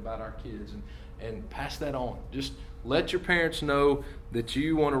feedback about our kids, and pass that on. Just let your parents know that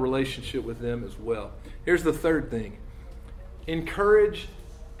you want a relationship with them as well. Here's the third thing. Encourage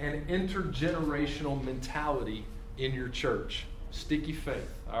an intergenerational mentality in your church. Sticky faith,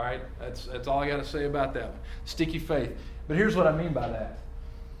 all right? That's all I got to say about that one. Sticky faith. But here's what I mean by that.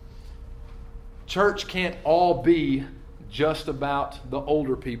 Church can't all be just about the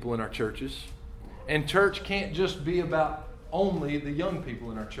older people in our churches. And church can't just be about only the young people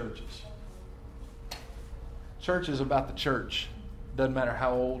in our churches. Church is about the church. Doesn't matter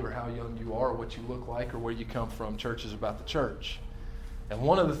how old or how young you are, or what you look like, or where you come from. Church is about the church. And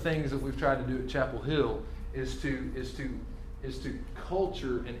one of the things that we've tried to do at Chapel Hill is to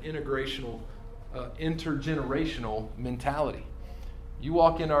culture an intergenerational mentality. You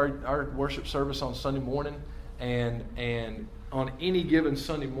walk in our worship service on Sunday morning, and on any given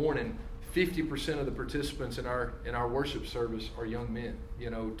Sunday morning, 50% of the participants in our worship service are young men,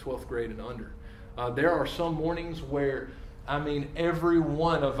 12th grade and under. There are some mornings where, every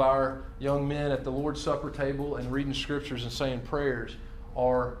one of our young men at the Lord's Supper table and reading scriptures and saying prayers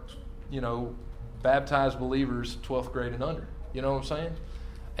are, baptized believers 12th grade and under. You know what I'm saying?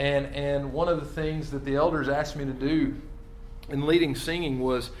 And one of the things that the elders asked me to do in leading singing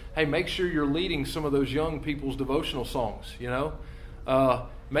was, hey, make sure you're leading some of those young people's devotional songs,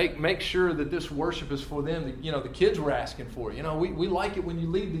 Make sure that this worship is for them. The kids were asking for it. We like it when you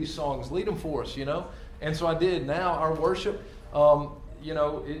lead these songs. Lead them for us, And so I did. Now our worship,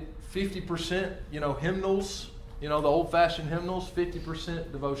 50%, hymnals, the old-fashioned hymnals,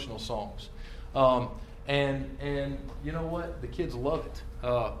 50% devotional songs. And you know what? The kids love it.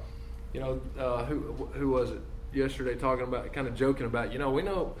 Who was it yesterday talking about, kind of joking about, we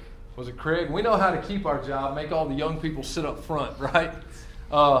know, was it Craig? We know how to keep our job, make all the young people sit up front, right?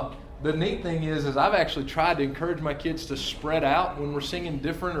 The neat thing is I've actually tried to encourage my kids to spread out when we're singing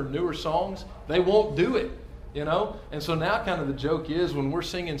different or newer songs. They won't do it, And so now kind of the joke is when we're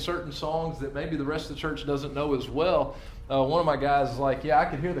singing certain songs that maybe the rest of the church doesn't know as well, one of my guys is like, yeah, I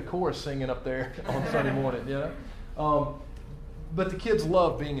could hear the chorus singing up there on Sunday morning, But the kids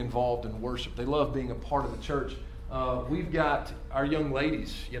love being involved in worship. They love being a part of the church. We've got our young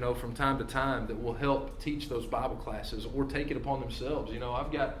ladies, from time to time that will help teach those Bible classes or take it upon themselves.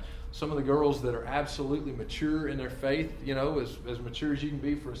 I've got some of the girls that are absolutely mature in their faith, as mature as you can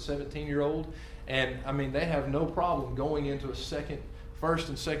be for a 17-year-old. And, they have no problem going into a first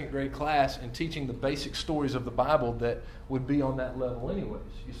and second grade class and teaching the basic stories of the Bible that would be on that level anyways.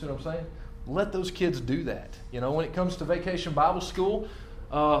 You see what I'm saying? Let those kids do that. When it comes to Vacation Bible School,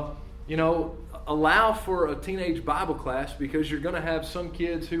 allow for a teenage Bible class because you're going to have some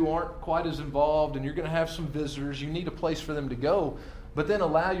kids who aren't quite as involved and you're going to have some visitors. You need a place for them to go. But then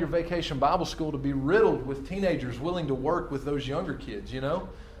allow your Vacation Bible School to be riddled with teenagers willing to work with those younger kids,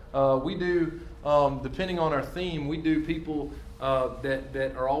 We do, depending on our theme, we do people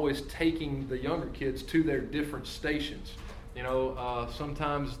that are always taking the younger kids to their different stations.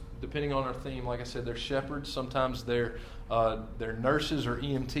 Sometimes, depending on our theme, like I said, they're shepherds. Sometimes they're nurses or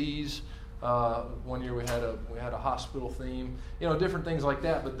EMTs. One year we had a hospital theme, different things like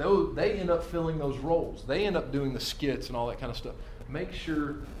that. But they end up filling those roles. They end up doing the skits and all that kind of stuff. Make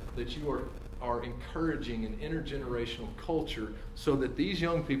sure that you are encouraging an intergenerational culture so that these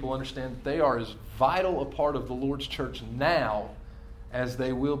young people understand that they are as vital a part of the Lord's church now as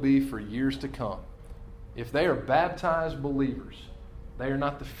they will be for years to come. If they are baptized believers, they are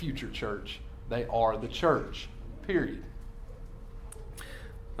not the future church. They are the church, period.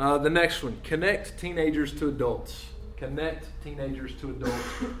 The next one, connect teenagers to adults. Connect teenagers to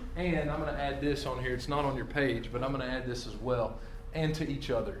adults. And I'm going to add this on here. It's not on your page, but I'm going to add this as well. And to each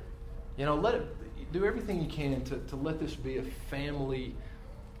other. Let it do everything you can to let this be a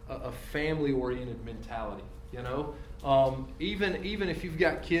family-oriented mentality. Even if you've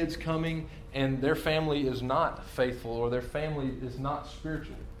got kids coming and their family is not faithful or their family is not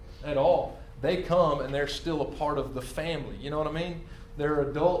spiritual at all, they come and they're still a part of the family. You know what I mean? There are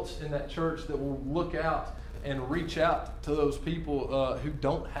adults in that church that will look out and reach out to those people who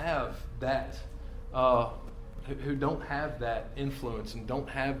don't have that influence and don't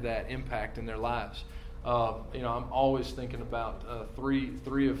have that impact in their lives. I'm always thinking about three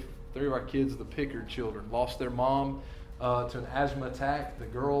of our kids, the Pickard children, lost their mom to an asthma attack. The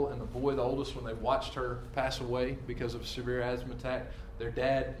girl and the boy, the oldest, when they watched her pass away because of a severe asthma attack, their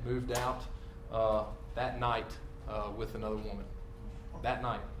dad moved out that night with another woman. That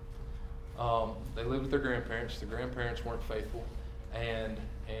night. They lived with their grandparents. The grandparents weren't faithful. And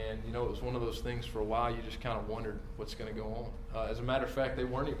you know, it was one of those things for a while you just kind of wondered what's going to go on. As a matter of fact, they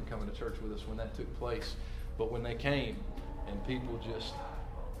weren't even coming to church with us when that took place. But when they came and people just,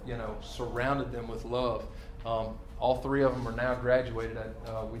 you know, surrounded them with love. All three of them are now graduated.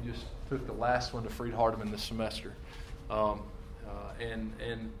 We just took the last one to Freed-Hardeman this semester.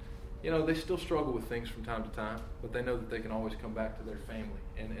 And you know, they still struggle with things from time to time, but they know that they can always come back to their family.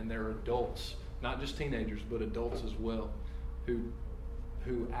 And they're adults, not just teenagers, but adults as well,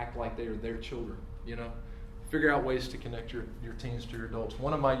 who act like they are their children, you know. Figure out ways to connect your teens to your adults.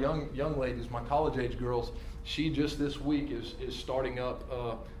 One of my young ladies, my college-age girls, she just this week is starting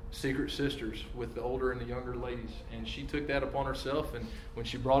up Secret Sisters with the older and the younger ladies. And she took that upon herself, and when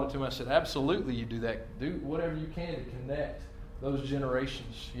she brought it to me, I said, absolutely you do that. Do whatever you can to connect those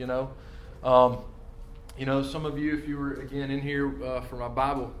generations, you know. You know, some of you, if you were, again, in here for my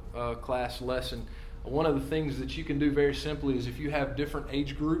Bible class lesson, one of the things that you can do very simply is if you have different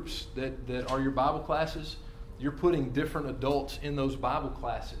age groups that are your Bible classes, you're putting different adults in those Bible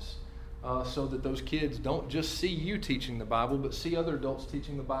classes so that those kids don't just see you teaching the Bible, but see other adults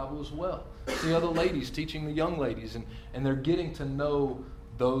teaching the Bible as well. See other ladies teaching the young ladies, and they're getting to know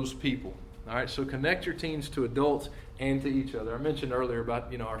those people. All right, so connect your teens to adults and to each other. I mentioned earlier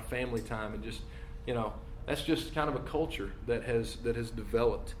about, you know, our family time, and just, you know, that's just kind of a culture that has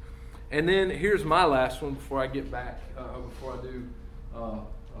developed. And then here's my last one before I get back, before I do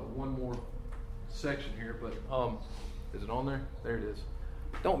one more section here. But is it on there? There it is.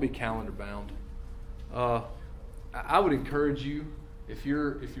 Don't be calendar bound. I would encourage you, if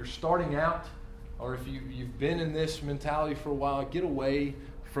you're starting out, or if you've been in this mentality for a while, get away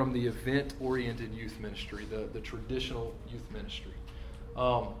from the event-oriented youth ministry, the traditional youth ministry.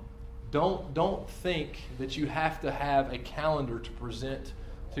 Don't think that you have to have a calendar to present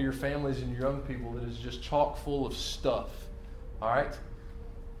to your families and your young people that is just chock full of stuff. All right?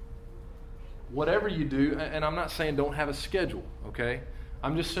 Whatever you do, and I'm not saying don't have a schedule, okay?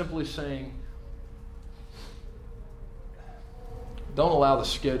 I'm just simply saying don't allow the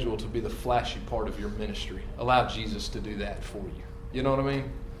schedule to be the flashy part of your ministry. Allow Jesus to do that for you. You know what I mean?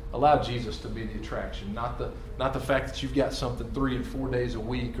 Allow Jesus to be the attraction, not the fact that you've got something 3 and 4 days a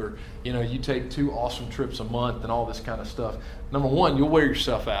week, or, you know, you take 2 awesome trips a month and all this kind of stuff. Number one, you'll wear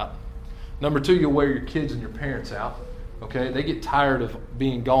yourself out. Number two, you'll wear your kids and your parents out. Okay, they get tired of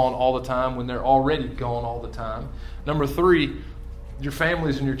being gone all the time when they're already gone all the time. Number three, your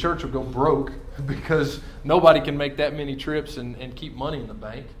families and your church will go broke because nobody can make that many trips and keep money in the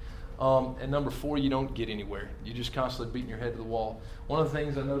bank. And number four, you don't get anywhere. You just constantly beating your head to the wall. One of the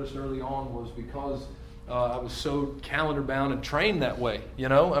things I noticed early on was because I was so calendar bound and trained that way. You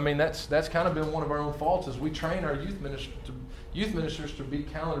know, I mean, that's kind of been one of our own faults, is we train our youth ministers to be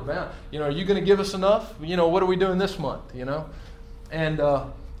calendar bound. You know, are you going to give us enough? You know, what are we doing this month? You know, and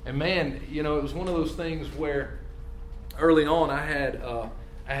man, you know, it was one of those things where early on I had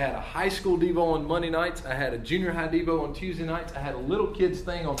a high school devo on Monday nights. I had a junior high devo on Tuesday nights. I had a little kids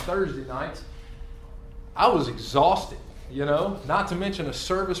thing on Thursday nights. I was exhausted, you know, not to mention a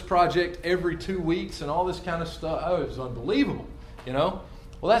service project every 2 weeks and all this kind of stuff. Oh, it was unbelievable, you know.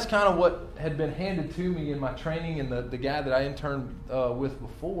 Well, that's kind of what had been handed to me in my training, and the guy that I interned with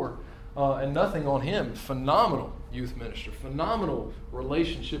before, and nothing on him. Phenomenal youth minister, phenomenal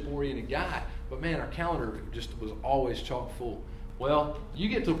relationship-oriented guy. But man, our calendar just was always chock full. Well, you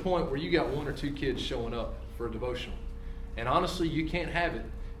get to a point where you got 1 or 2 kids showing up for a devotional. And honestly, you can't have it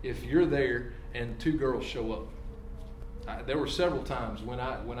if you're there and 2 girls show up. There were several times when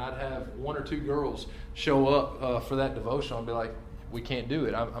I'd have 1 or 2 girls show up for that devotional. I'd be like, we can't do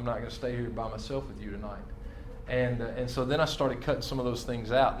it. I'm not going to stay here by myself with you tonight. And so then I started cutting some of those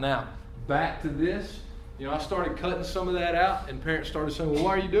things out. Now, back to this. You know, I started cutting some of that out, and parents started saying, well,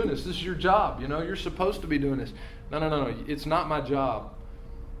 why are you doing this? This is your job. You know, you're supposed to be doing this. No. It's not my job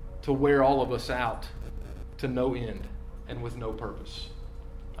to wear all of us out to no end and with no purpose.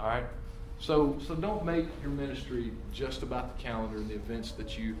 All right? So don't make your ministry just about the calendar and the events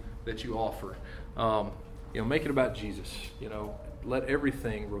that you offer. You know, make it about Jesus. You know, let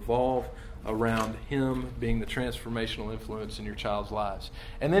everything revolve around Him being the transformational influence in your child's lives.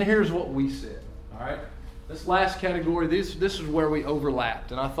 And then here's what we said. All right? This last category, this is where we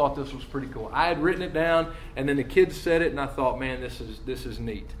overlapped, and I thought this was pretty cool. I had written it down, and then the kids said it, and I thought, man, this is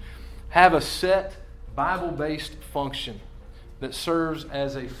neat. Have a set Bible-based function that serves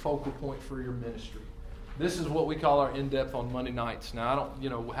as a focal point for your ministry. This is what we call our in-depth on Monday nights. Now, I don't, you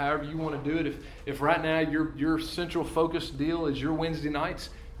know, however you want to do it. If right now your central focus deal is your Wednesday nights,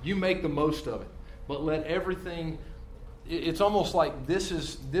 you make the most of it. But let everything. It's almost like this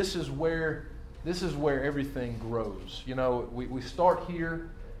is where this is where everything grows. We start here,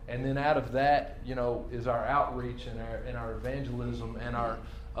 and then out of that, is our outreach and our evangelism and our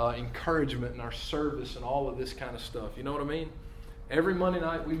encouragement and our service and all of this kind of stuff. You know what I mean? Every Monday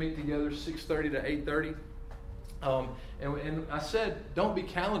night we meet together, 6:30 to 8:30. And I said, don't be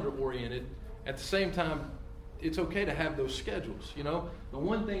calendar oriented. At the same time, it's okay to have those schedules. The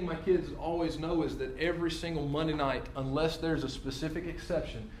one thing my kids always know is that every single Monday night, unless there's a specific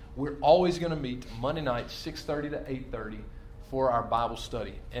exception, we're always going to meet Monday night, 6:30 to 8:30 for our Bible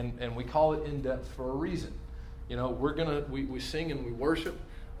study. And we call it in-depth for a reason. We sing and we worship.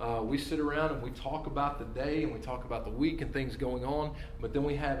 We sit around and we talk about the day and we talk about the week and things going on. But then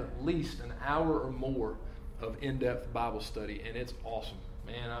we have at least an hour or more of in-depth Bible study, and it's awesome.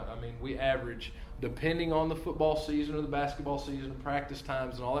 Man, I mean, we average, depending on the football season or the basketball season, practice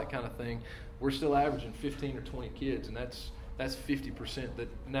times and all that kind of thing, we're still averaging 15 or 20 kids, and that's 50%.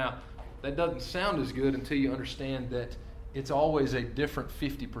 Now, that doesn't sound as good until you understand that it's always a different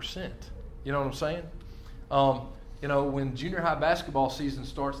 50%. You know what I'm saying? When junior high basketball season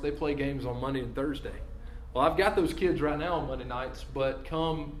starts, they play games on Monday and Thursday. Well, I've got those kids right now on Monday nights, but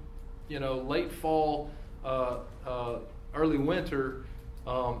come, late fall, early winter,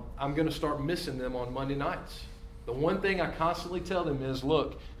 I'm going to start missing them on Monday nights. The one thing I constantly tell them is,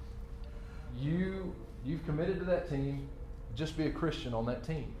 look, you've committed to that team. Just be a Christian on that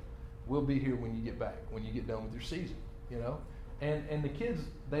team. We'll be here when you get back, when you get done with your season, And the kids,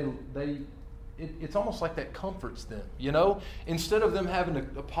 it's almost like that comforts them, Instead of them having to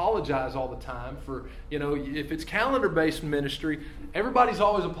apologize all the time for, if it's calendar-based ministry, everybody's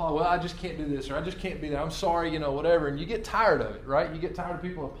always apologizing. Well, I just can't do this, or I just can't be there. I'm sorry, whatever. And you get tired of it, right? You get tired of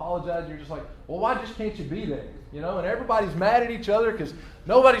people apologizing. You're just like, well, why just can't you be there? And everybody's mad at each other because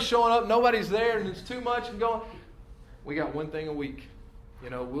nobody's showing up, nobody's there, and it's too much and going. We got one thing a week.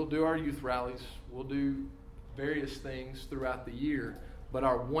 We'll do our youth rallies. We'll do various things throughout the year. But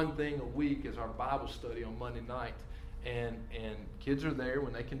our one thing a week is our Bible study on Monday night. And kids are there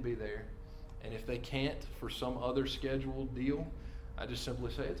when they can be there. And if they can't for some other scheduled deal, I just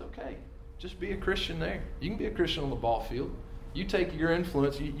simply say, it's okay. Just be a Christian there. You can be a Christian on the ball field. You take your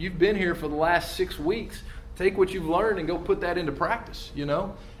influence. You've been here for the last 6 weeks. Take what you've learned and go put that into practice,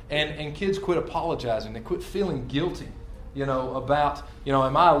 And kids quit apologizing. They quit feeling guilty, about,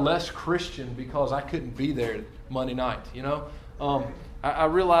 am I less Christian because I couldn't be there Monday night, I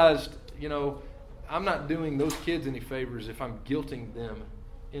realized, I'm not doing those kids any favors if I'm guilting them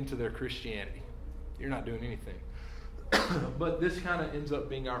into their Christianity. You're not doing anything. But this kind of ends up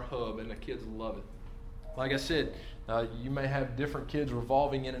being our hub, and the kids love it. Like I said, you may have different kids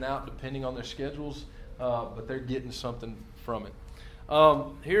revolving in and out depending on their schedules, but they're getting something from it.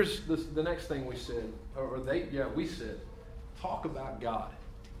 Here's the next thing we said, we said, talk about God.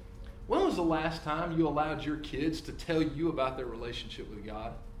 When was the last time you allowed your kids to tell you about their relationship with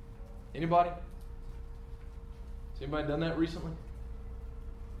God? Anybody? Has anybody done that recently?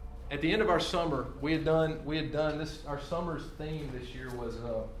 At the end of our summer, we had done this. Our summer's theme this year was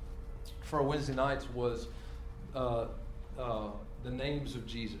for our Wednesday nights was the names of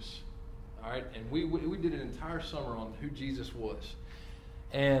Jesus. All right, and we did an entire summer on who Jesus was,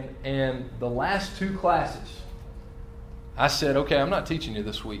 and the last 2 classes, I said, okay, I'm not teaching you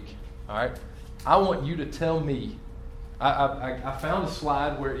this week. All right, I want you to tell me. I found a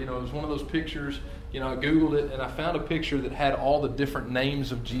slide where it was one of those pictures. I Googled it and I found a picture that had all the different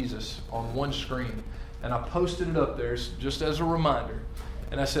names of Jesus on one screen, and I posted it up there just as a reminder.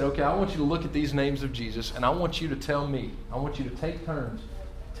 And I said, okay, I want you to look at these names of Jesus, and I want you to tell me. I want you to take turns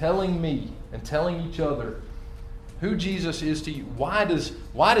telling me and telling each other who Jesus is to you. Why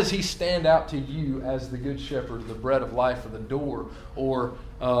does he stand out to you as the good shepherd, the bread of life, or the door, or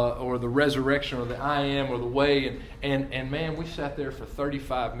the resurrection, or the I am, or the way? And man, we sat there for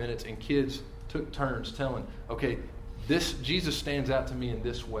 35 minutes, and kids took turns telling, okay, this Jesus stands out to me in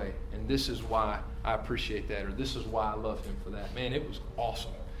this way, and this is why I appreciate that, or this is why I love him for that. Man, it was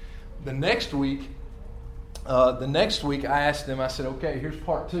awesome. The next week, I asked them, I said, okay, here's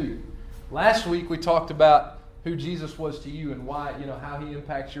part 2. Last week we talked about who Jesus was to you and why, how he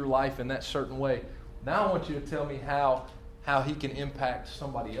impacts your life in that certain way. Now I want you to tell me how he can impact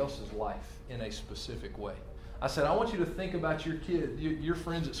somebody else's life in a specific way. I said, I want you to think about your kid, your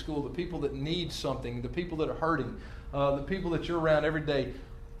friends at school, the people that need something, the people that are hurting, the people that you're around every day.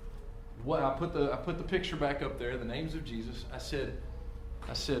 I put the picture back up there, the names of Jesus. I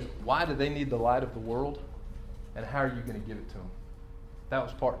said, why do they need the light of the world? And how are you going to give it to them? That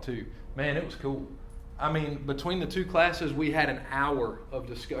was part 2. Man, it was cool. I mean, between the 2 classes, we had an hour of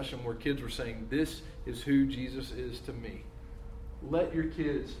discussion where kids were saying, this is who Jesus is to me. Let your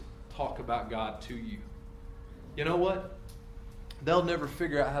kids talk about God to you. You know what? They'll never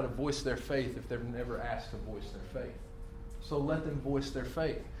figure out how to voice their faith if they're never asked to voice their faith. So let them voice their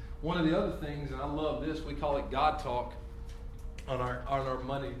faith. One of the other things, and I love this, we call it God Talk on our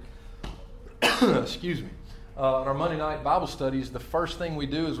Monday, excuse me, on our Monday night Bible studies. The first thing we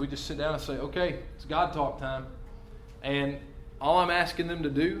do is we just sit down and say, okay, it's God Talk time. And all I'm asking them to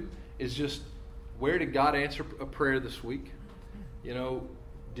do is just, where did God answer a prayer this week? You know,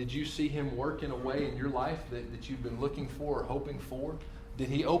 did you see Him work in a way in your life that you've been looking for or hoping for? Did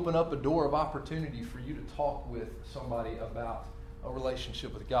He open up a door of opportunity for you to talk with somebody about a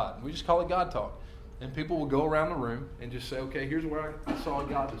relationship with God? And we just call it God Talk. And people will go around the room and just say, okay, here's where I saw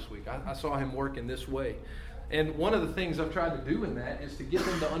God this week. I saw Him work in this way. And one of the things I've tried to do in that is to get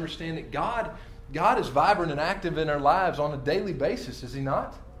them to understand that God is vibrant and active in our lives on a daily basis, is He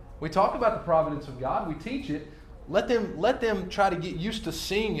not? We talk about the providence of God. We teach it. Let them try to get used to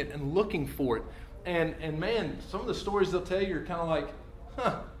seeing it and looking for it. And man, some of the stories they'll tell you are kind of like,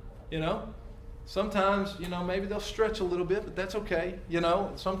 you know. Sometimes, you know, maybe they'll stretch a little bit, but that's okay. You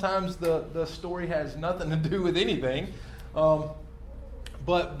know, sometimes the story has nothing to do with anything.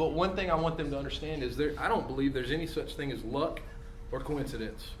 But one thing I want them to understand is I don't believe there's any such thing as luck or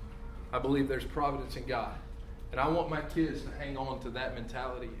coincidence. I believe there's providence in God. And I want my kids to hang on to that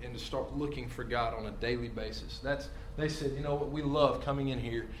mentality and to start looking for God on a daily basis. They said, you know what, we love coming in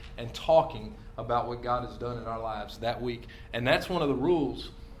here and talking about what God has done in our lives that week. And that's one of the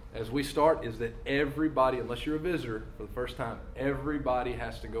rules as we start, is that everybody, unless you're a visitor for the first time, everybody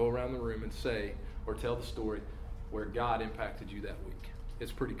has to go around the room and say or tell the story where God impacted you that week.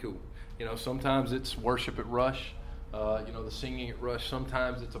 It's pretty cool. You know, sometimes it's worship at Rush, you know, the singing at Rush.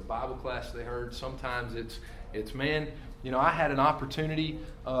 Sometimes it's a Bible class they heard. Sometimes it's man, you know, I had an opportunity.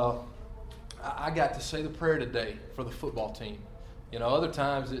 I got to say the prayer today for the football team. You know, other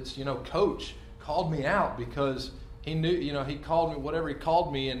times it's, you know, Coach called me out because he knew, you know, he called me, whatever he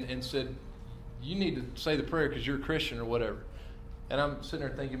called me and said, you need to say the prayer because you're a Christian or whatever. And I'm sitting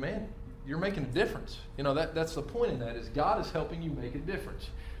there thinking, man, you're making a difference. You know, that's the point in that, is God is helping you make a difference.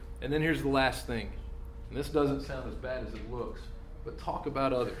 And then here's the last thing. And this doesn't sound as bad as it looks, but talk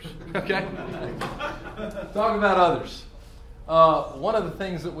about others, okay? Talk about others. One of the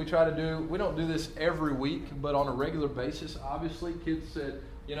things that we try to do, we don't do this every week, but on a regular basis, obviously, kids said,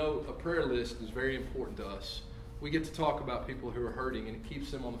 you know, a prayer list is very important to us. We get to talk about people who are hurting, and it keeps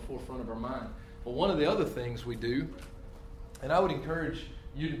them on the forefront of our mind. But one of the other things we do, and I would encourage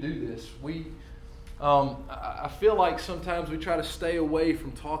you to do this, I feel like sometimes we try to stay away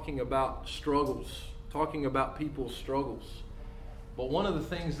from talking about struggles, talking about people's struggles. But one of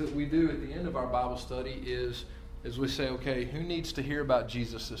the things that we do at the end of our Bible study is we say, okay, who needs to hear about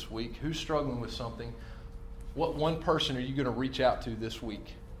Jesus this week? Who's struggling with something? What one person are you going to reach out to this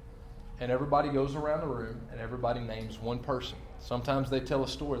week? And everybody goes around the room and everybody names one person. Sometimes they tell a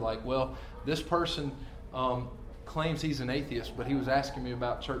story like, well, this person claims he's an atheist, but he was asking me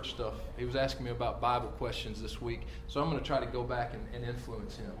about church stuff. He was asking me about Bible questions this week. So I'm going to try to go back and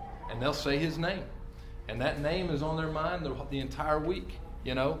influence him. And they'll say his name. And that name is on their mind the entire week,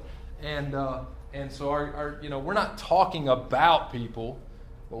 you know. And so our you know, we're not talking about people,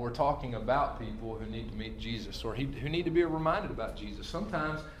 but we're talking about people who need to meet Jesus or who need to be reminded about Jesus.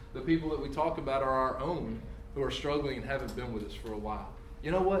 Sometimes the people that we talk about are our own who are struggling and haven't been with us for a while.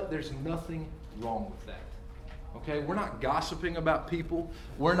 You know what? There's nothing wrong with that. Okay? We're not gossiping about people.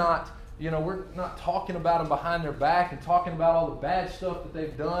 We're not talking about them behind their back and talking about all the bad stuff that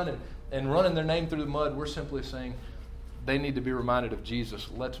they've done and running their name through the mud. We're simply saying they need to be reminded of Jesus.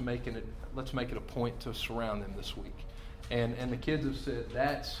 Let's make it a point to surround them this week. And the kids have said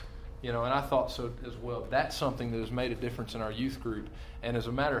that's, you know, and I thought so as well. That's something that has made a difference in our youth group. And as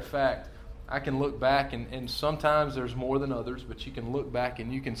a matter of fact, I can look back, and sometimes there's more than others, but you can look back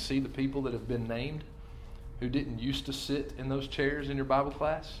and you can see the people that have been named who didn't used to sit in those chairs in your Bible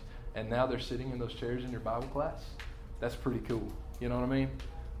class, and now they're sitting in those chairs in your Bible class. That's pretty cool. You know what I mean?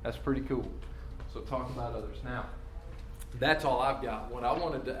 That's pretty cool. So talk about others. Now, that's all I've got. What I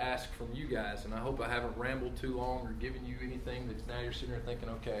wanted to ask from you guys, and I hope I haven't rambled too long or given you anything that now you're sitting there thinking,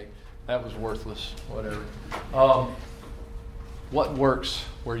 okay, that was worthless, whatever. What works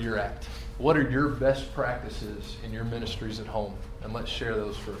where you're at? What are your best practices in your ministries at home? And let's share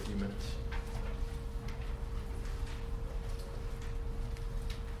those for a few minutes.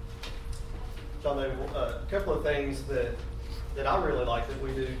 Jon David, a couple of things that I really like that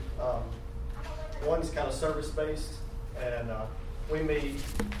we do. One's kind of service-based, and we meet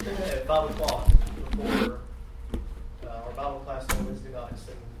at 5 o'clock before our Bible class on Wednesday nights.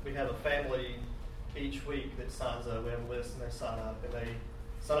 And we have a family each week that signs up. We have a list, and they sign up. And they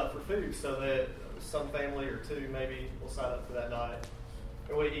sign up for food, so that some family or two maybe will sign up for that night.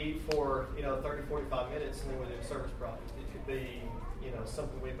 And we eat for 30, 45 minutes, and then we do a service project. It could be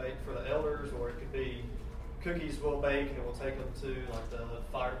something we bake for the elders, or it could be cookies we'll bake and we'll take them to like the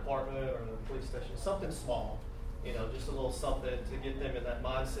fire department or the police station. Something small, just a little something to get them in that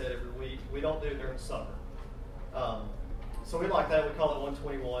mindset every week. We don't do it during the summer. So we like that. We call it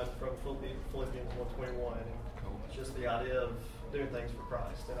 121 from Philippians 121. It's just the idea of doing things for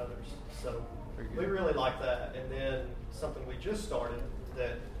Christ and others. So we really like that. And then something we just started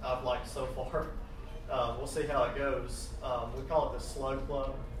that I've liked so far, we'll see how it goes. We call it the Slow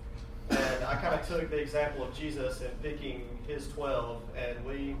Club. And I kind of took the example of Jesus and picking his 12, and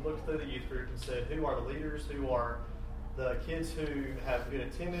we looked through the youth group and said, who are the leaders, who are the kids who have good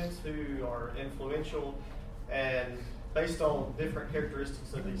attendance, who are influential, and based on different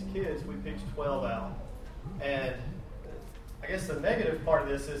characteristics of these kids, we picked 12 out. And I guess the negative part of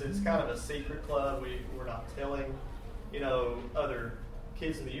this is it's kind of a secret club. We're not telling, other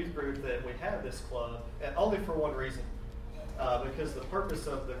kids in the youth group that we have this club, and only for one reason. Because the purpose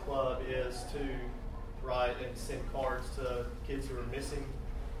of the club is to write and send cards to kids who are missing.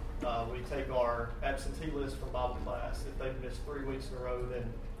 We take our absentee list from Bible class. If they've missed 3 weeks in a row,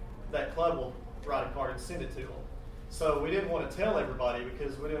 then that club will write a card and send it to them. So we didn't want to tell everybody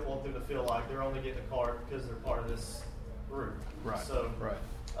because we didn't want them to feel like they're only getting a card because they're part of this group. Right. So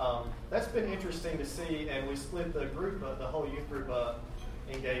that's been interesting to see, and we split the group, the whole youth group up,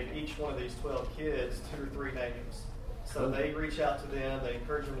 and gave each one of these 12 kids 2 or 3 names. So they reach out to them, they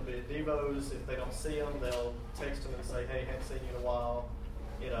encourage them to be at Devos. If they don't see them, they'll text them and say, hey, haven't seen you in a while.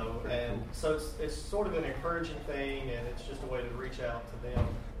 And so it's sort of an encouraging thing, and it's just a way to reach out to them,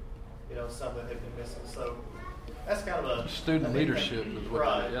 some that have been missing. So that's kind of a student leadership is what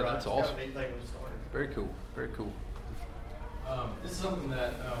right, that's awesome. Kind of a neat thing we started. Very cool, very cool. This is something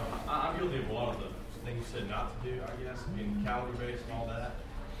that I'm guilty of a lot of the things you said not to do, I guess, being calendar-based and all that.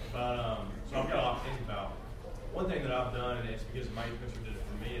 But so I've got a lot to think about. One thing that I've done, and it's because my youth minister did it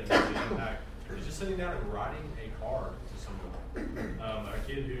for me and it made an impact, is just sitting down and writing a card to someone. A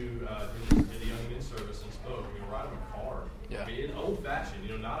kid who did the young men's service and spoke, write him a card. Yeah. In old-fashioned,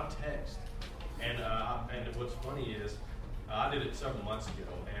 not a text. And what's funny is, I did it several months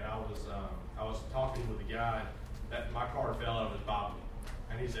ago, and I was talking with a guy that my card fell out of his Bible,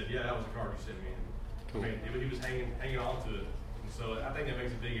 and he said, "Yeah, that was the card you sent me." Cool. He was hanging on to it, and so I think that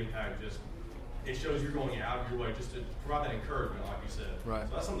makes a big impact. Just it shows you're going out of your way just to provide that encouragement, like you said. Right.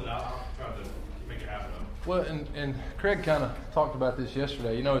 So that's something that I'll try to make it happen of. Well, and Craig kind of talked about this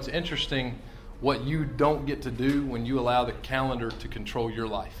yesterday. It's interesting what you don't get to do when you allow the calendar to control your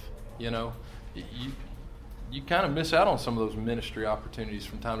life. You kind of miss out on some of those ministry opportunities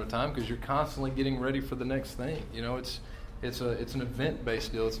from time to time because you're constantly getting ready for the next thing. It's an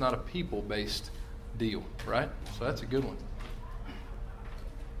event-based deal. It's not a people-based deal, right? So that's a good one.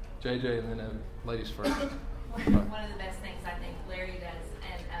 JJ, and then ladies first. One of the best things I think Larry does,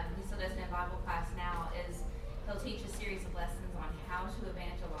 and he still does it in Bible class now, is he'll teach a series of lessons on how to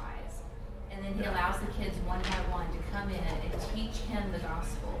evangelize. And then he allows the kids one by one to come in and teach him the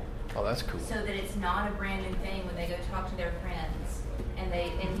gospel. Oh, that's cool. So that it's not a brand new thing when they go talk to their friends. And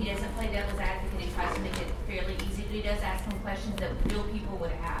he doesn't play devil's advocate. He tries to make it fairly easy, but he does ask them questions that real people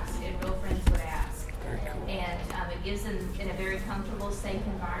would ask and real friends would ask. Very cool. And it gives them, in a very comfortable, safe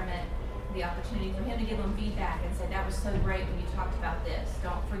environment, the opportunity for him to give them feedback and say, that was so great when you talked about this.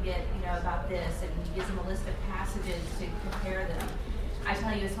 Don't forget, about this. And he gives them a list of passages to compare them. I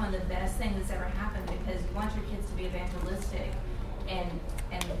tell you, it's one of the best things that's ever happened because you want your kids to be evangelistic, and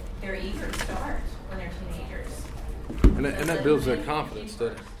they're eager to start when they're teenagers. And that builds their confidence,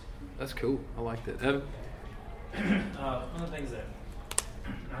 doesn't it? That's cool. I like that. Evan? One of the things that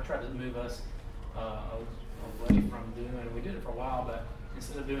I tried to move us away from doing, and we did it for a while, but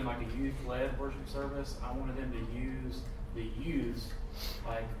instead of doing like a youth-led worship service, I wanted them to use the youths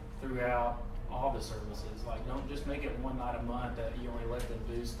like throughout all the services. Like, don't just make it one night a month that you only let them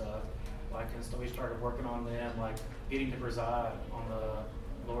do stuff. Like, and so we started working on them, like getting to preside on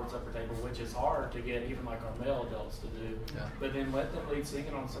the Lord's Supper table, which is hard to get even like our male adults to do. Yeah. But then let them lead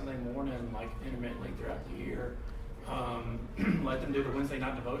singing on Sunday morning, like intermittently throughout the year. Let them do the Wednesday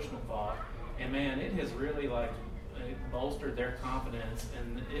night devotional thought. And man, it has really like bolstered their confidence,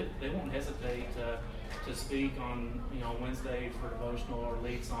 and they won't hesitate to speak on Wednesday for devotional or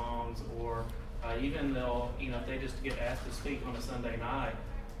lead songs, or even they'll if they just get asked to speak on a Sunday night,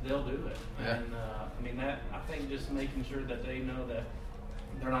 they'll do it. Yeah. And that I think just making sure that they know that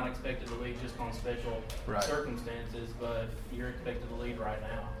they're not expected to lead just on special circumstances, but you're expected to lead right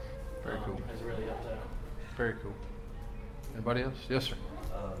now. Very cool. Has really helped out. Very cool. Anybody else? Yes, sir.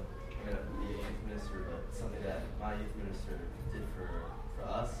 my youth minister did for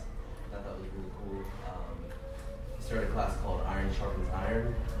us. I thought was really cool. He started a class called Iron Sharpens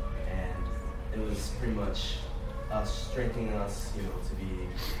Iron, and it was pretty much us strengthening us, to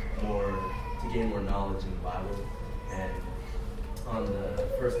gain more knowledge in the Bible. And on the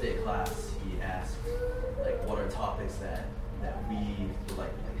first day of class, he asked, what are topics that we would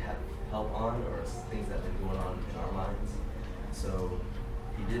like have help on, or things that have been going on in our minds. So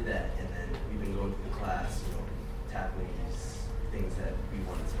he did that, and then we've been going through the class, tackling these things that we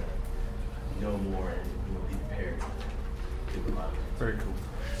wanted to know more and be prepared to do the Bible. Very cool.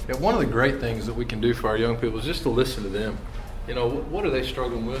 Yeah, one of the great things that we can do for our young people is just to listen to them. What are they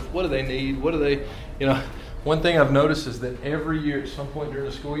struggling with? What do they need? What do they, one thing I've noticed is that every year at some point during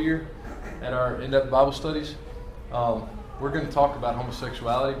the school year at our in-depth Bible studies, we're going to talk about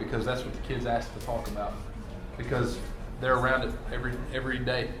homosexuality because that's what the kids ask to talk about, because they're around it every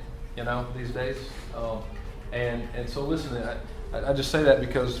day, these days. And so listen, I just say that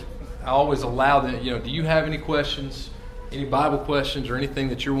because I always allow them, do you have any questions, any Bible questions or anything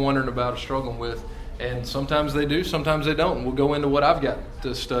that you're wondering about or struggling with? And sometimes they do, sometimes they don't. And we'll go into what I've got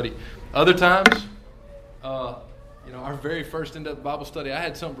to study. Other times, our very first in-depth Bible study, I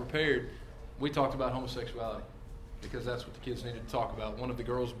had something prepared. We talked about homosexuality because that's what the kids needed to talk about. One of the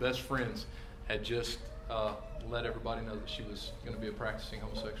girls' best friends had just let everybody know that she was going to be a practicing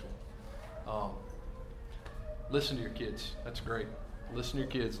homosexual. Listen to your kids. That's great. Listen to your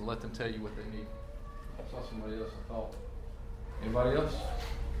kids and let them tell you what they need. I saw somebody else, I thought. Anybody else?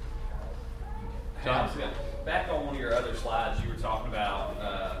 John? Back on one of your other slides, you were talking about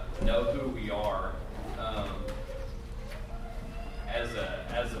know who we are.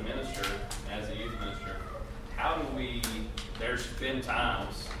 As a minister, as a youth minister, how do we? There's been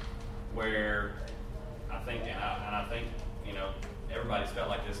times where I think, and I think everybody's felt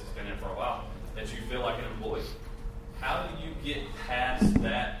like this has been in for a while, that you feel like an employee. How do you get past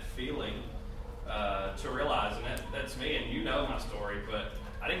that feeling to realize, and that's me, and you know my story, but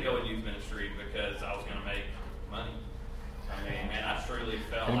I didn't go in youth ministry because I was going to make money. I mean, man, I truly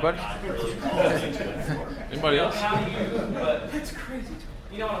felt Anybody? like I really called into it. Anybody else? How do you, but it's crazy.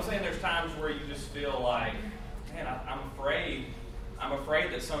 You know what I'm saying? There's times where you just feel like, man, I'm afraid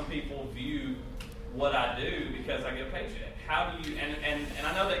that some people view what I do because I get a paycheck. How do you, and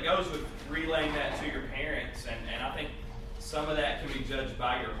I know that goes with relaying that to your parents, and I think some of that can be judged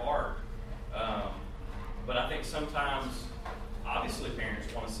by your heart. But I think sometimes, obviously, parents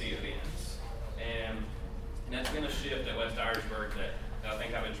want to see events. And that's been a shift at West Irishburg that I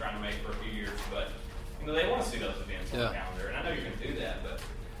think I've been trying to make for a few years. But, they want to see those events on the calendar. And I know you're going to do that, but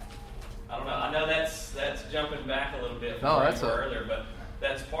I don't know. I know that's jumping back a little bit from where you were earlier, but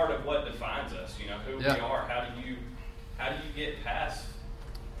that's part of what defines us, who we are. How do you get past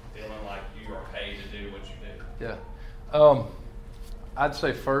feeling like you are paid to do what you do? Yeah. I'd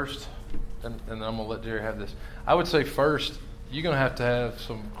say first, and I'm going to let Jerry have this. I would say first, you're going to have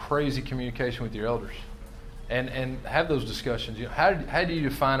some crazy communication with your elders and have those discussions. How do you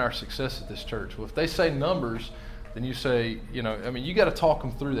define our success at this church? Well, if they say numbers, then you say, you got to talk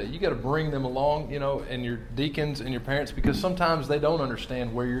them through that. You got to bring them along, and your deacons and your parents, because sometimes they don't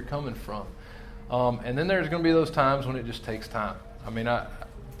understand where you're coming from. And then there's going to be those times when it just takes time.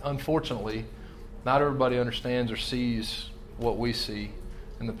 Unfortunately, not everybody understands or sees what we see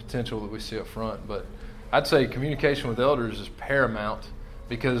and the potential that we see up front. But I'd say communication with elders is paramount,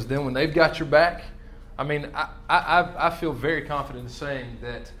 because then when they've got your back, I feel very confident in saying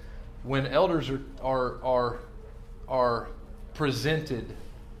that when elders are presented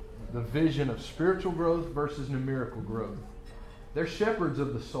the vision of spiritual growth versus numerical growth, they're shepherds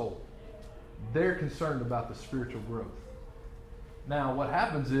of the soul. They're concerned about the spiritual growth. Now, what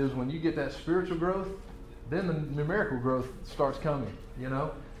happens is when you get that spiritual growth, then the numerical growth starts coming,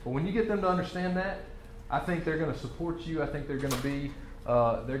 But when you get them to understand that, I think they're going to support you. I think they're going to be,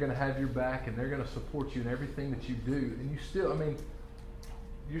 they're going to have your back, and they're going to support you in everything that you do. And you still,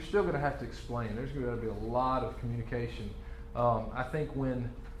 you're still going to have to explain. There's going to be a lot of communication. I think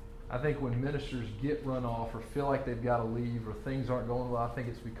when ministers get run off or feel like they've got to leave or things aren't going well, I think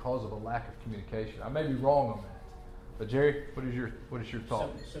it's because of a lack of communication. I may be wrong on that, but Jerry, what is your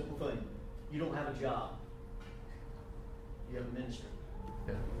thought? Simple thing. You don't have a job. You have a ministry.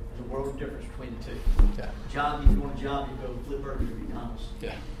 Yeah. There's a world of difference between the two. Yeah. Job, if you want a job, you go flip burgers at McDonald's.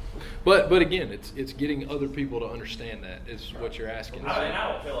 Yeah. But again, it's getting other people to understand that is what you're asking.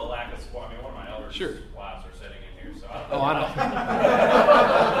 I don't feel a lack of support. One of my elders' wives are sitting in here, so I know.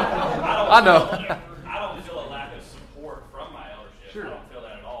 I don't feel a lack of support from my eldership. Sure. I don't feel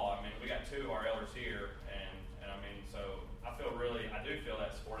that at all. We got two of our elders here, and so I do feel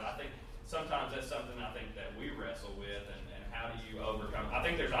that support. I think sometimes that's something I think that we wrestle wrestle with, and how do you overcome? I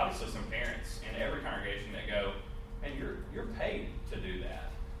think there's obviously some parents in every congregation that go, and you're paid to do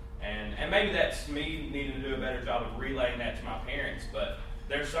that. And maybe that's me needing to do a better job of relaying that to my parents, but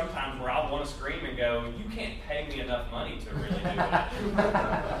there's sometimes where I want to scream and go, you can't pay me enough money to really do that.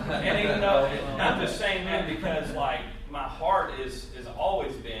 And even though, I'm just saying that because, like, my heart is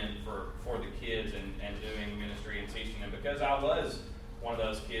always been for the kids and doing ministry and teaching them, because I was one of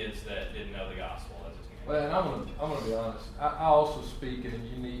those kids that didn't know the gospel as a teenager. Well, and I'm gonna be honest. I also speak in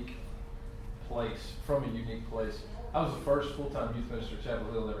a unique place, from a unique place. I was the first full-time youth minister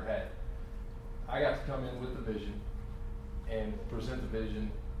Chapel Hill ever had. I got to come in with the vision and present the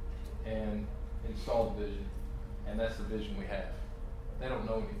vision and install the vision, and that's the vision we have. They don't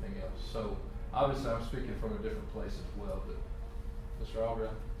know anything else. So obviously I'm speaking from a different place as well, but Mr. Albright,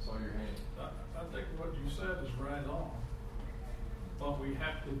 I saw your hand. I think what you said is right on, but we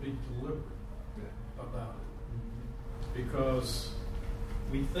have to be deliberate about it, because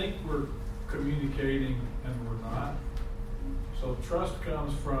we think we're communicating and we're not. So trust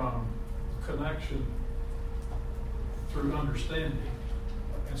comes from connection through understanding.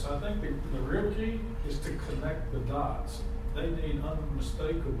 And so I think the real key is to connect the dots. They need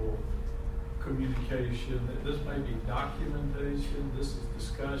unmistakable communication. This may be documentation, this is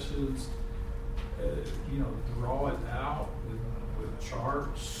discussions, draw it out with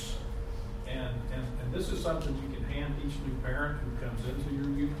charts. And this is something you can hand each new parent who comes into your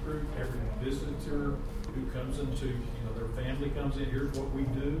youth group, every visitor who comes into, their family comes in, here's what we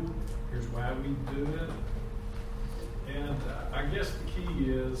do, here's why we do it. And I guess the key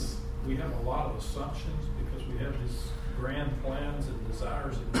is we have a lot of assumptions because we have these grand plans and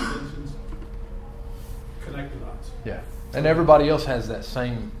desires and intentions. Connect the dots. Yeah. And everybody else has that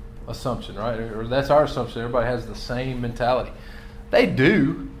same assumption, right? Or that's our assumption. Everybody has the same mentality. They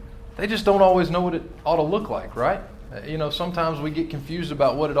do. They just don't always know what it ought to look like, right? Sometimes we get confused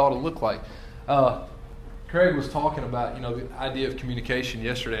about what it ought to look like. Craig was talking about, the idea of communication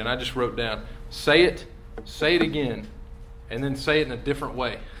yesterday, and I just wrote down, say it again, and then say it in a different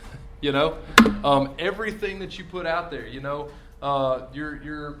way. Everything that you put out there, if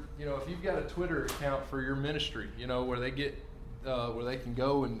you've got a Twitter account for your ministry, where they get, where they can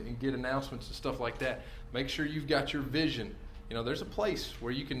go and get announcements and stuff like that, make sure you've got your vision. There's a place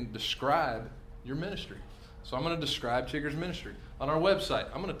where you can describe your ministry. So I'm going to describe Chigger's ministry. On our website,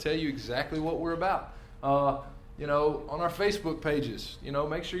 I'm going to tell you exactly what we're about. On our Facebook pages,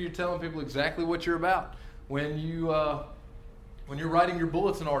 make sure you're telling people exactly what you're about. When you're writing your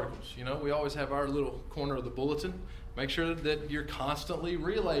bulletin articles, we always have our little corner of the bulletin. Make sure that you're constantly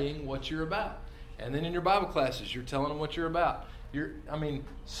relaying what you're about. And then in your Bible classes, you're telling them what you're about.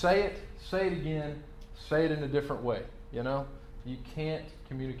 Say it again, say it in a different way. You can't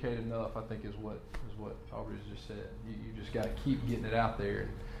communicate enough, I think is what Aubrey just said. You just got to keep getting it out there.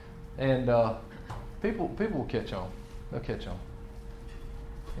 And people will catch on. They'll catch on.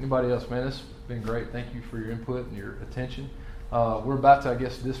 Anybody else, man? This has been great. Thank you for your input and your attention. We're about to, I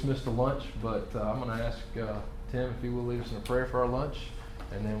guess, dismiss the lunch, but I'm going to ask Tim if he will lead us in a prayer for our lunch,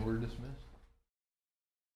 and then we're dismissed.